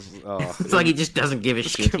 It's like he just doesn't give a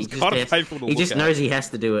shit. He just knows he has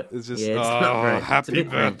to do it. It's just, it's not great. Happy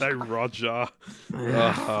birthday, Roger.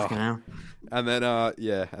 And then,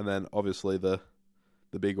 and then obviously the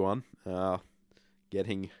big one,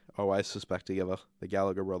 getting Oasis back together, the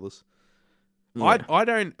Gallagher brothers. Yeah.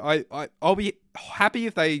 I'll be happy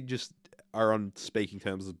if they just are on speaking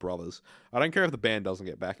terms as brothers. I don't care if the band doesn't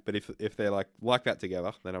get back, but if they're like that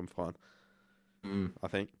together, then I'm fine. I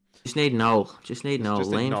think. Just need Noel.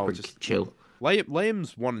 Liam's pretty chill.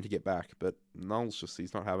 Liam's wanting to get back, but Noel's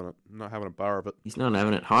he's not having a bar of it. He's not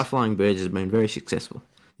having it. High Flying Birds has been very successful.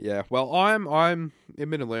 Yeah, well, I'm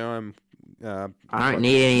admittedly I don't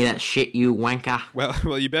need any of that shit, you wanker.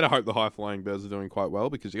 Well, you better hope the High Flying Birds are doing quite well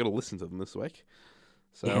because you got to listen to them this week.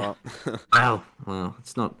 So, yeah. Well,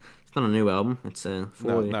 it's not a new album. It's a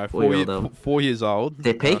 4-year-old album. 4 years old.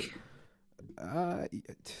 Their peak? I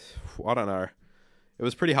don't know. It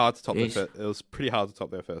was pretty hard to top their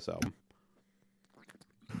first album.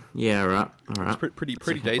 Yeah, right. All right. It's pretty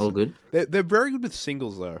decent. All good. They're very good with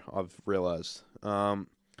singles though. I've realized.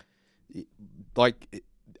 Like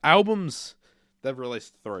albums, they've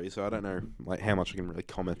released 3, so I don't know how much I can really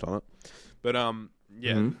comment on it. But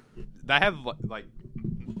they have like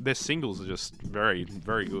their singles are just very,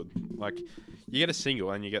 very good. Like you get a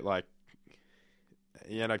single and you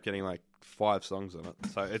end up getting 5 songs on it.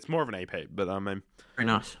 So it's more of an EP, but I mean, very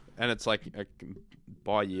nice. And it's like a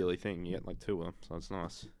bi-yearly thing. You get 2 of them, so it's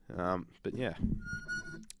nice. But yeah,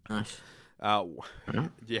 nice. Do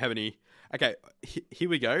you have any? Okay, here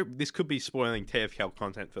we go. This could be spoiling TFCal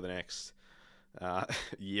content for the next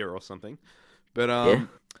year or something. But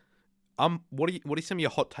what are some of your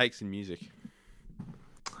hot takes in music?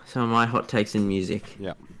 Some of my hot takes in music.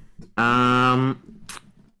 Yeah.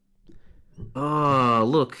 Oh,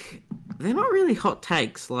 look, they're not really hot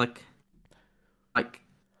takes. Geez,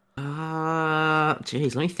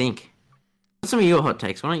 let me think. What's some of your hot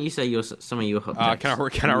takes? Why don't you say some of your hot takes?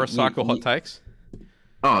 Can I recycle hot takes?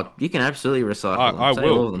 Oh, you can absolutely recycle them. I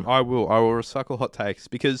will. All of them. I will recycle hot takes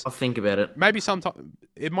because I'll think about it. Maybe sometime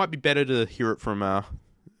it might be better to hear it from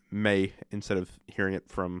me instead of hearing it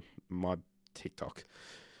from my TikTok.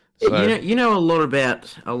 So, you know a lot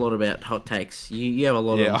about hot takes. You have a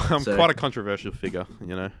lot of them. Yeah, I'm quite a controversial figure,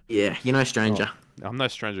 you know. Yeah, you're no stranger. Oh, I'm no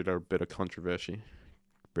stranger to a bit of controversy.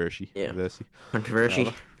 Yeah.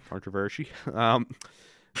 Controversy.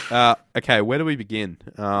 Okay, where do we begin?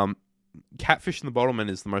 Catfish and the Bottlemen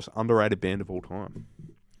is the most underrated band of all time.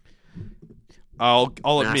 I'll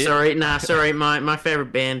admit. Sorry. My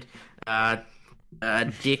favorite band,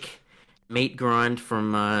 Dick Meat Grind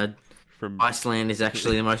from Iceland is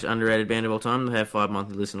actually the most underrated band of all time. They have 5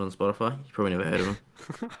 monthly listeners on Spotify. You probably never heard of them.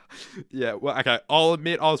 Yeah, well, okay. I'll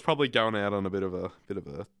admit I was probably going out on a bit of a. I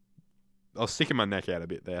was sticking my neck out a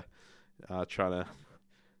bit there, trying to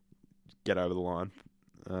get over the line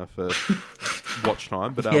for watch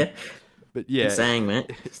time. But But yeah, I'm saying, mate,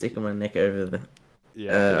 sticking my neck over the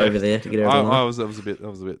over there to get over the line. I was a bit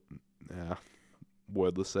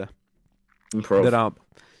wordless there. Improv. But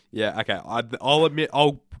yeah, okay. I'll admit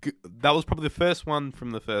that was probably the first one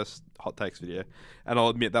from the first hot takes video, and I'll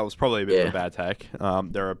admit that was probably a bit of a bad take.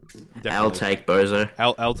 There are L take bozo.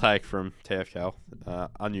 L take from TFCal.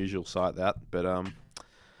 Unusual sight that, but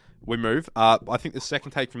we move. I think the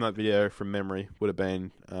second take from that video from memory would have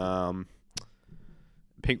been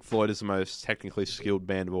Pink Floyd is the most technically skilled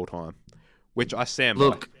band of all time, which I stand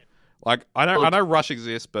by. Like I know Rush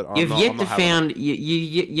exists, but you've yet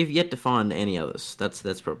to find any others.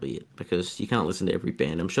 That's probably it, because you can't listen to every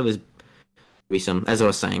band. I'm sure there's some, as I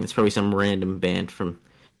was saying, there's probably some random band from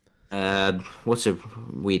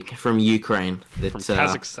from Ukraine that from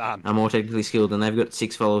Kazakhstan are more technically skilled, and they've got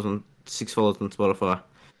 6 followers on Spotify.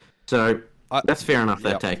 So that's fair enough.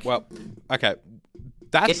 That take. Well, okay.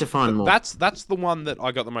 That's to find more. That's the one that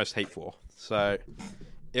I got the most hate for. So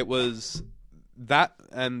it was that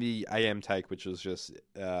and the AM take, which was just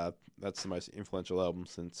that's the most influential album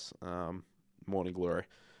since Morning Glory.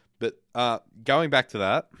 But going back to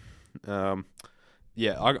that, the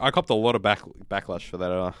yeah, I copped a lot of backlash for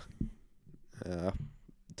that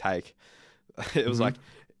take. It was like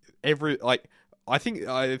I think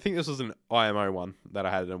this was an IMO one that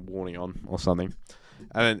I had a warning on or something,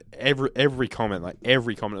 and then every comment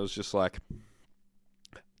was just like,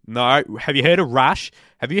 no, have you heard of Rush?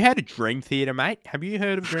 Have you heard of Dream Theater, mate? Have you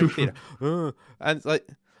heard of Dream Theater? And it's like,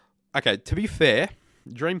 okay, to be fair,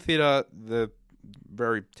 Dream Theater, they're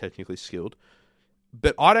very technically skilled,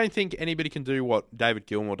 but I don't think anybody can do what David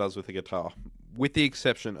Gilmour does with a guitar, with the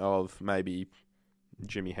exception of maybe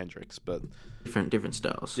Jimi Hendrix, but different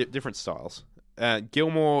styles. Different styles.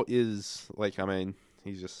 Gilmour is like, I mean,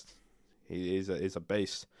 he's a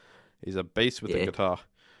beast. He's a beast with the guitar.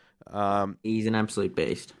 He's an absolute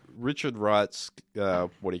beast. Richard Wright's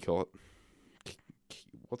what do you call it?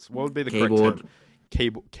 What would be the keyboard? Correct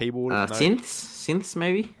term? Keyboard. No. Synths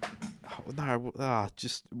maybe. Oh, no,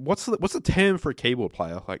 just what's the term for a keyboard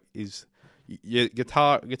player? Like, is your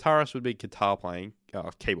guitarist would be guitar playing,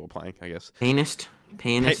 keyboard playing, I guess. Pianist.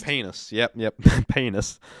 Pianist. Yep.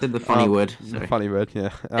 Pianist. Said the funny word. The funny word.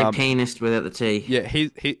 Yeah. A pianist without the T. Yeah,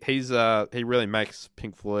 he really makes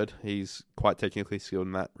Pink Floyd. He's quite technically skilled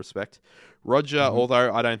in that respect. Roger,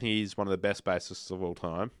 although I don't think he's one of the best bassists of all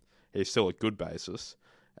time, he's still a good bassist,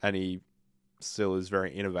 and he still is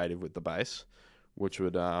very innovative with the bass, which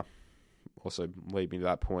would also lead me to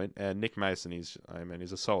that point. And Nick Mason, he's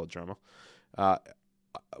a solid drummer.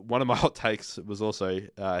 One of my hot takes was also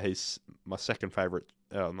he's my second favorite.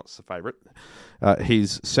 Not the favorite.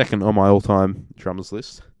 He's second on my all-time drummers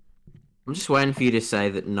list. I'm just waiting for you to say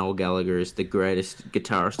that Noel Gallagher is the greatest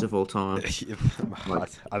guitarist of all time.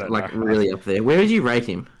 I don't know. Really up there. Where would you rate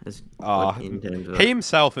him? In terms of he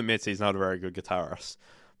himself admits he's not a very good guitarist,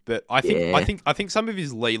 but I think some of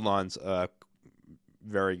his lead lines are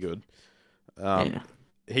very good.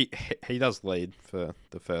 He does lead for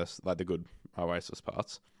the first, like the good Oasis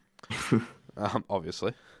parts,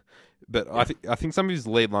 obviously. But I think some of his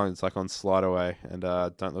lead lines, like on Slide Away and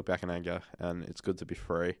Don't Look Back in Anger and It's Good to Be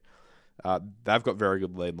Free, they've got very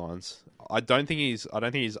good lead lines. I don't think he's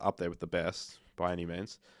up there with the best by any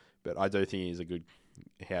means, but I do think he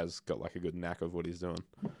has got like a good knack of what he's doing.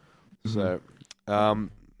 So, I've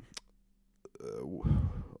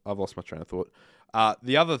lost my train of thought.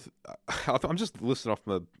 The other, I'm just listening off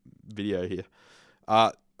my video here.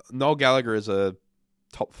 Noel Gallagher is a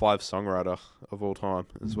top 5 songwriter of all time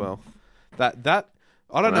as well. That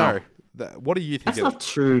I don't know. What do you think? That's not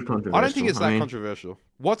too controversial. I don't think it's that controversial.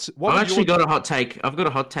 I've actually got a hot take. I've got a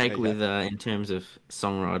hot take with in terms of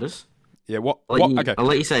songwriters. Yeah. Okay. I'll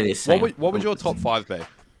let you say this. What would your top 5 be?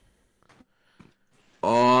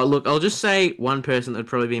 Oh, look, I'll just say one person that would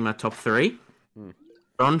probably be in my top 3.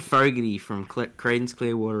 Ron Fogerty from Creedence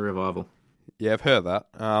Clearwater Revival. Yeah, I've heard that.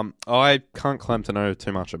 I can't claim to know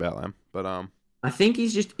too much about them, but I think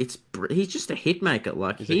he's just a hit maker.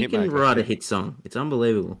 Like he can write a hit song. It's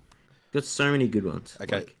unbelievable. Got so many good ones.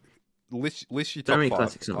 Okay, list your top 5. So many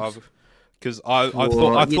classic songs. Because I've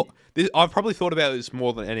probably thought about this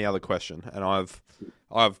more than any other question, and I've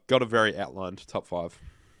got a very outlined top 5.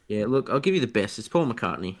 Yeah, look, I'll give you the best. It's Paul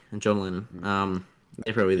McCartney and John Lennon.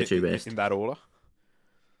 They're probably the two best in that order.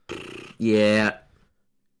 Yeah,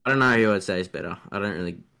 I don't know who I'd say is better. I don't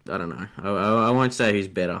know. I won't say who's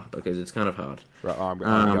better because it's kind of hard. Right, I'm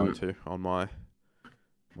going to on my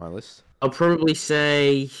list. I'll probably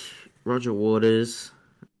say Roger Waters.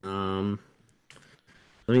 Let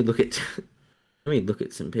me look at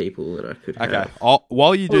some people that I could have. Okay,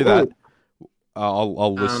 while you do that,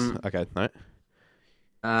 I'll list. Okay, no.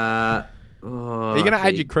 Are you going to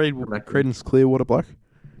add your Creedence Clearwater bloke?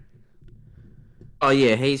 Oh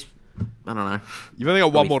yeah, he's. I don't know. You've only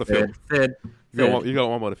got one more to fill. Third. You got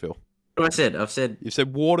one more to fill. What I've said. You've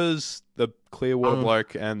said Waters, the Clearwater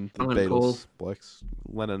bloke, and the Beatles blokes,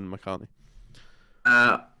 Lennon and McCartney.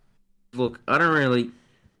 Look, I don't really.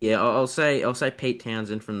 Yeah, I'll say Pete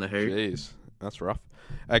Townsend from the Who. Jeez, that's rough.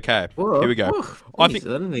 Okay, whoa, here we go. I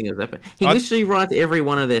don't think it was that bad. He literally writes every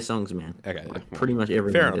one of their songs, man. Okay, like, pretty much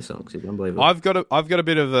every one of their songs. It's unbelievable. I've got a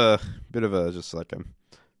bit of a just like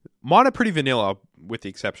mine are pretty vanilla with the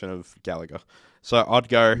exception of Gallagher. So I'd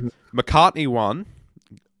go McCartney 1,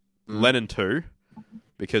 Lennon 2,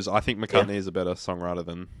 because I think McCartney is a better songwriter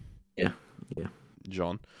than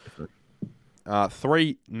John.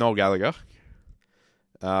 3, Noel Gallagher,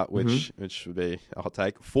 which would be a hot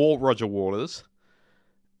take. 4, Roger Waters,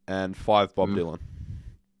 and 5, Bob Dylan.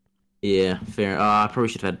 Yeah, fair. I probably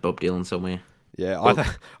should have had Bob Dylan somewhere. Yeah, I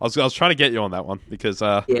was trying to get you on that one because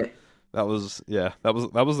that was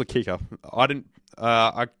the kicker. I didn't.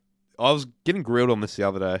 I was getting grilled on this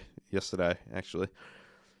yesterday actually.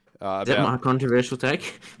 Is that my controversial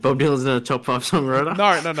take? Bob Dylan's a top 5 songwriter? No.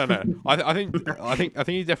 I think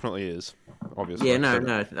he definitely is. Obviously. Yeah,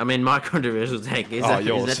 no. I mean, my controversial take is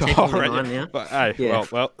yours. Is that technically mine now? But hey,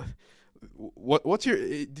 well. What's your?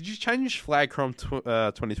 Did you change flag from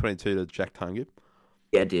 2022 to Jack Tungibb?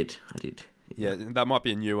 Yeah, I did. Yeah, that might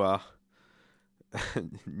be a new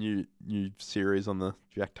new series on the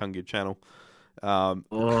Jack Tungibb channel. I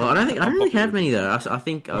don't really have many though. I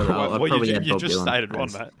think I'll probably add you Bob just Dylan stated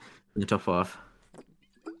one, mate. In the top 5.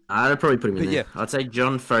 I'd probably put him in there. Yeah. I'd say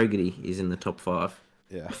John Fogerty is in the top 5.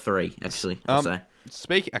 Yeah, 3 actually. I'll say.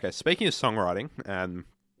 Speaking of songwriting and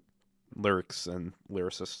lyrics and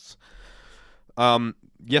lyricists,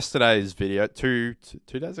 yesterday's video, 2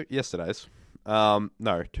 days ago, 2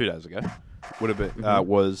 days ago, would have been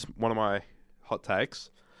was one of my hot takes.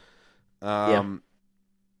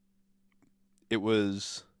 It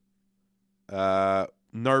was no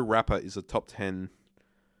rapper is a top 10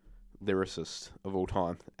 lyricist of all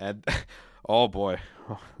time, and oh boy,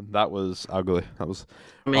 that was ugly. That was.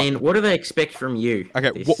 I mean, what do they expect from you? Okay,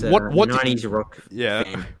 this, what 90s rock? Yeah.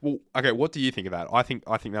 Fan? Well, okay. What do you think of that? I think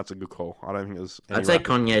that's a good call. I don't think there's. I'd say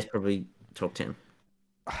Kanye's probably top 10.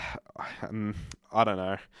 I don't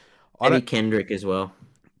know. Maybe Kendrick as well.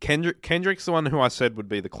 Kendrick's the one who I said would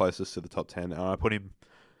be the closest to the top 10, and I put him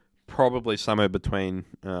probably somewhere between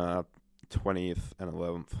 20th and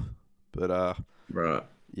 11th. But right.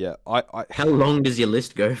 Yeah, How long does your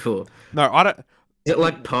list go for? No, I don't. Is it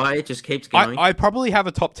like pie? It just keeps going. I probably have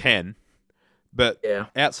a top 10, but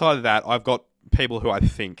outside of that, I've got people who I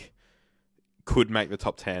think could make the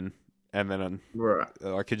top 10, and then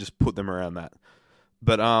I could just put them around that.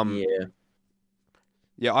 But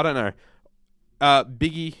yeah, I don't know.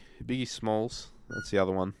 Biggie Smalls. That's the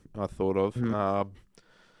other one I thought of.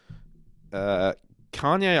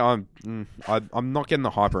 Kanye, I'm not getting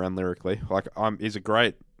the hype around lyrically. Like, he's a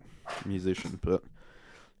great musician, but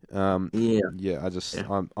I'm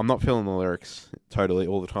not feeling the lyrics totally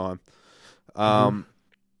all the time. Off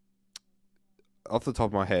the top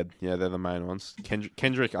of my head, yeah, they're the main ones.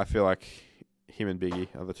 Kendrick, I feel like him and Biggie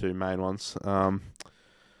are the 2 main ones.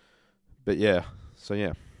 But yeah, so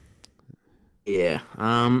yeah. Yeah.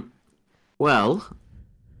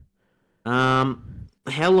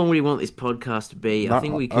 How long would you want this podcast to be? I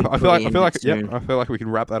think we could. I feel like we can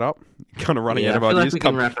wrap that up. Kind of running out of Like ideas. we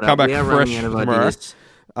can wrap it up. Come back we are fresh running out of tomorrow. ideas.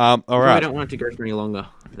 All right. I don't want it to go for any longer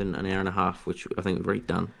than an hour and a half, which I think we've already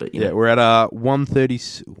done. But you know. We're at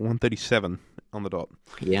 1:37 on the dot.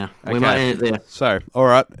 Yeah, okay. We might end it there. So, all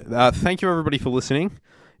right. Thank you everybody for listening.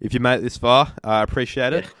 If you made it this far, I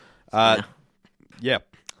appreciate it.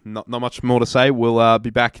 Not much more to say. We'll be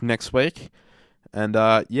back next week. And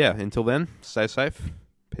until then, stay safe.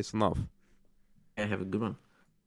 Peace and love. Yeah, have a good one.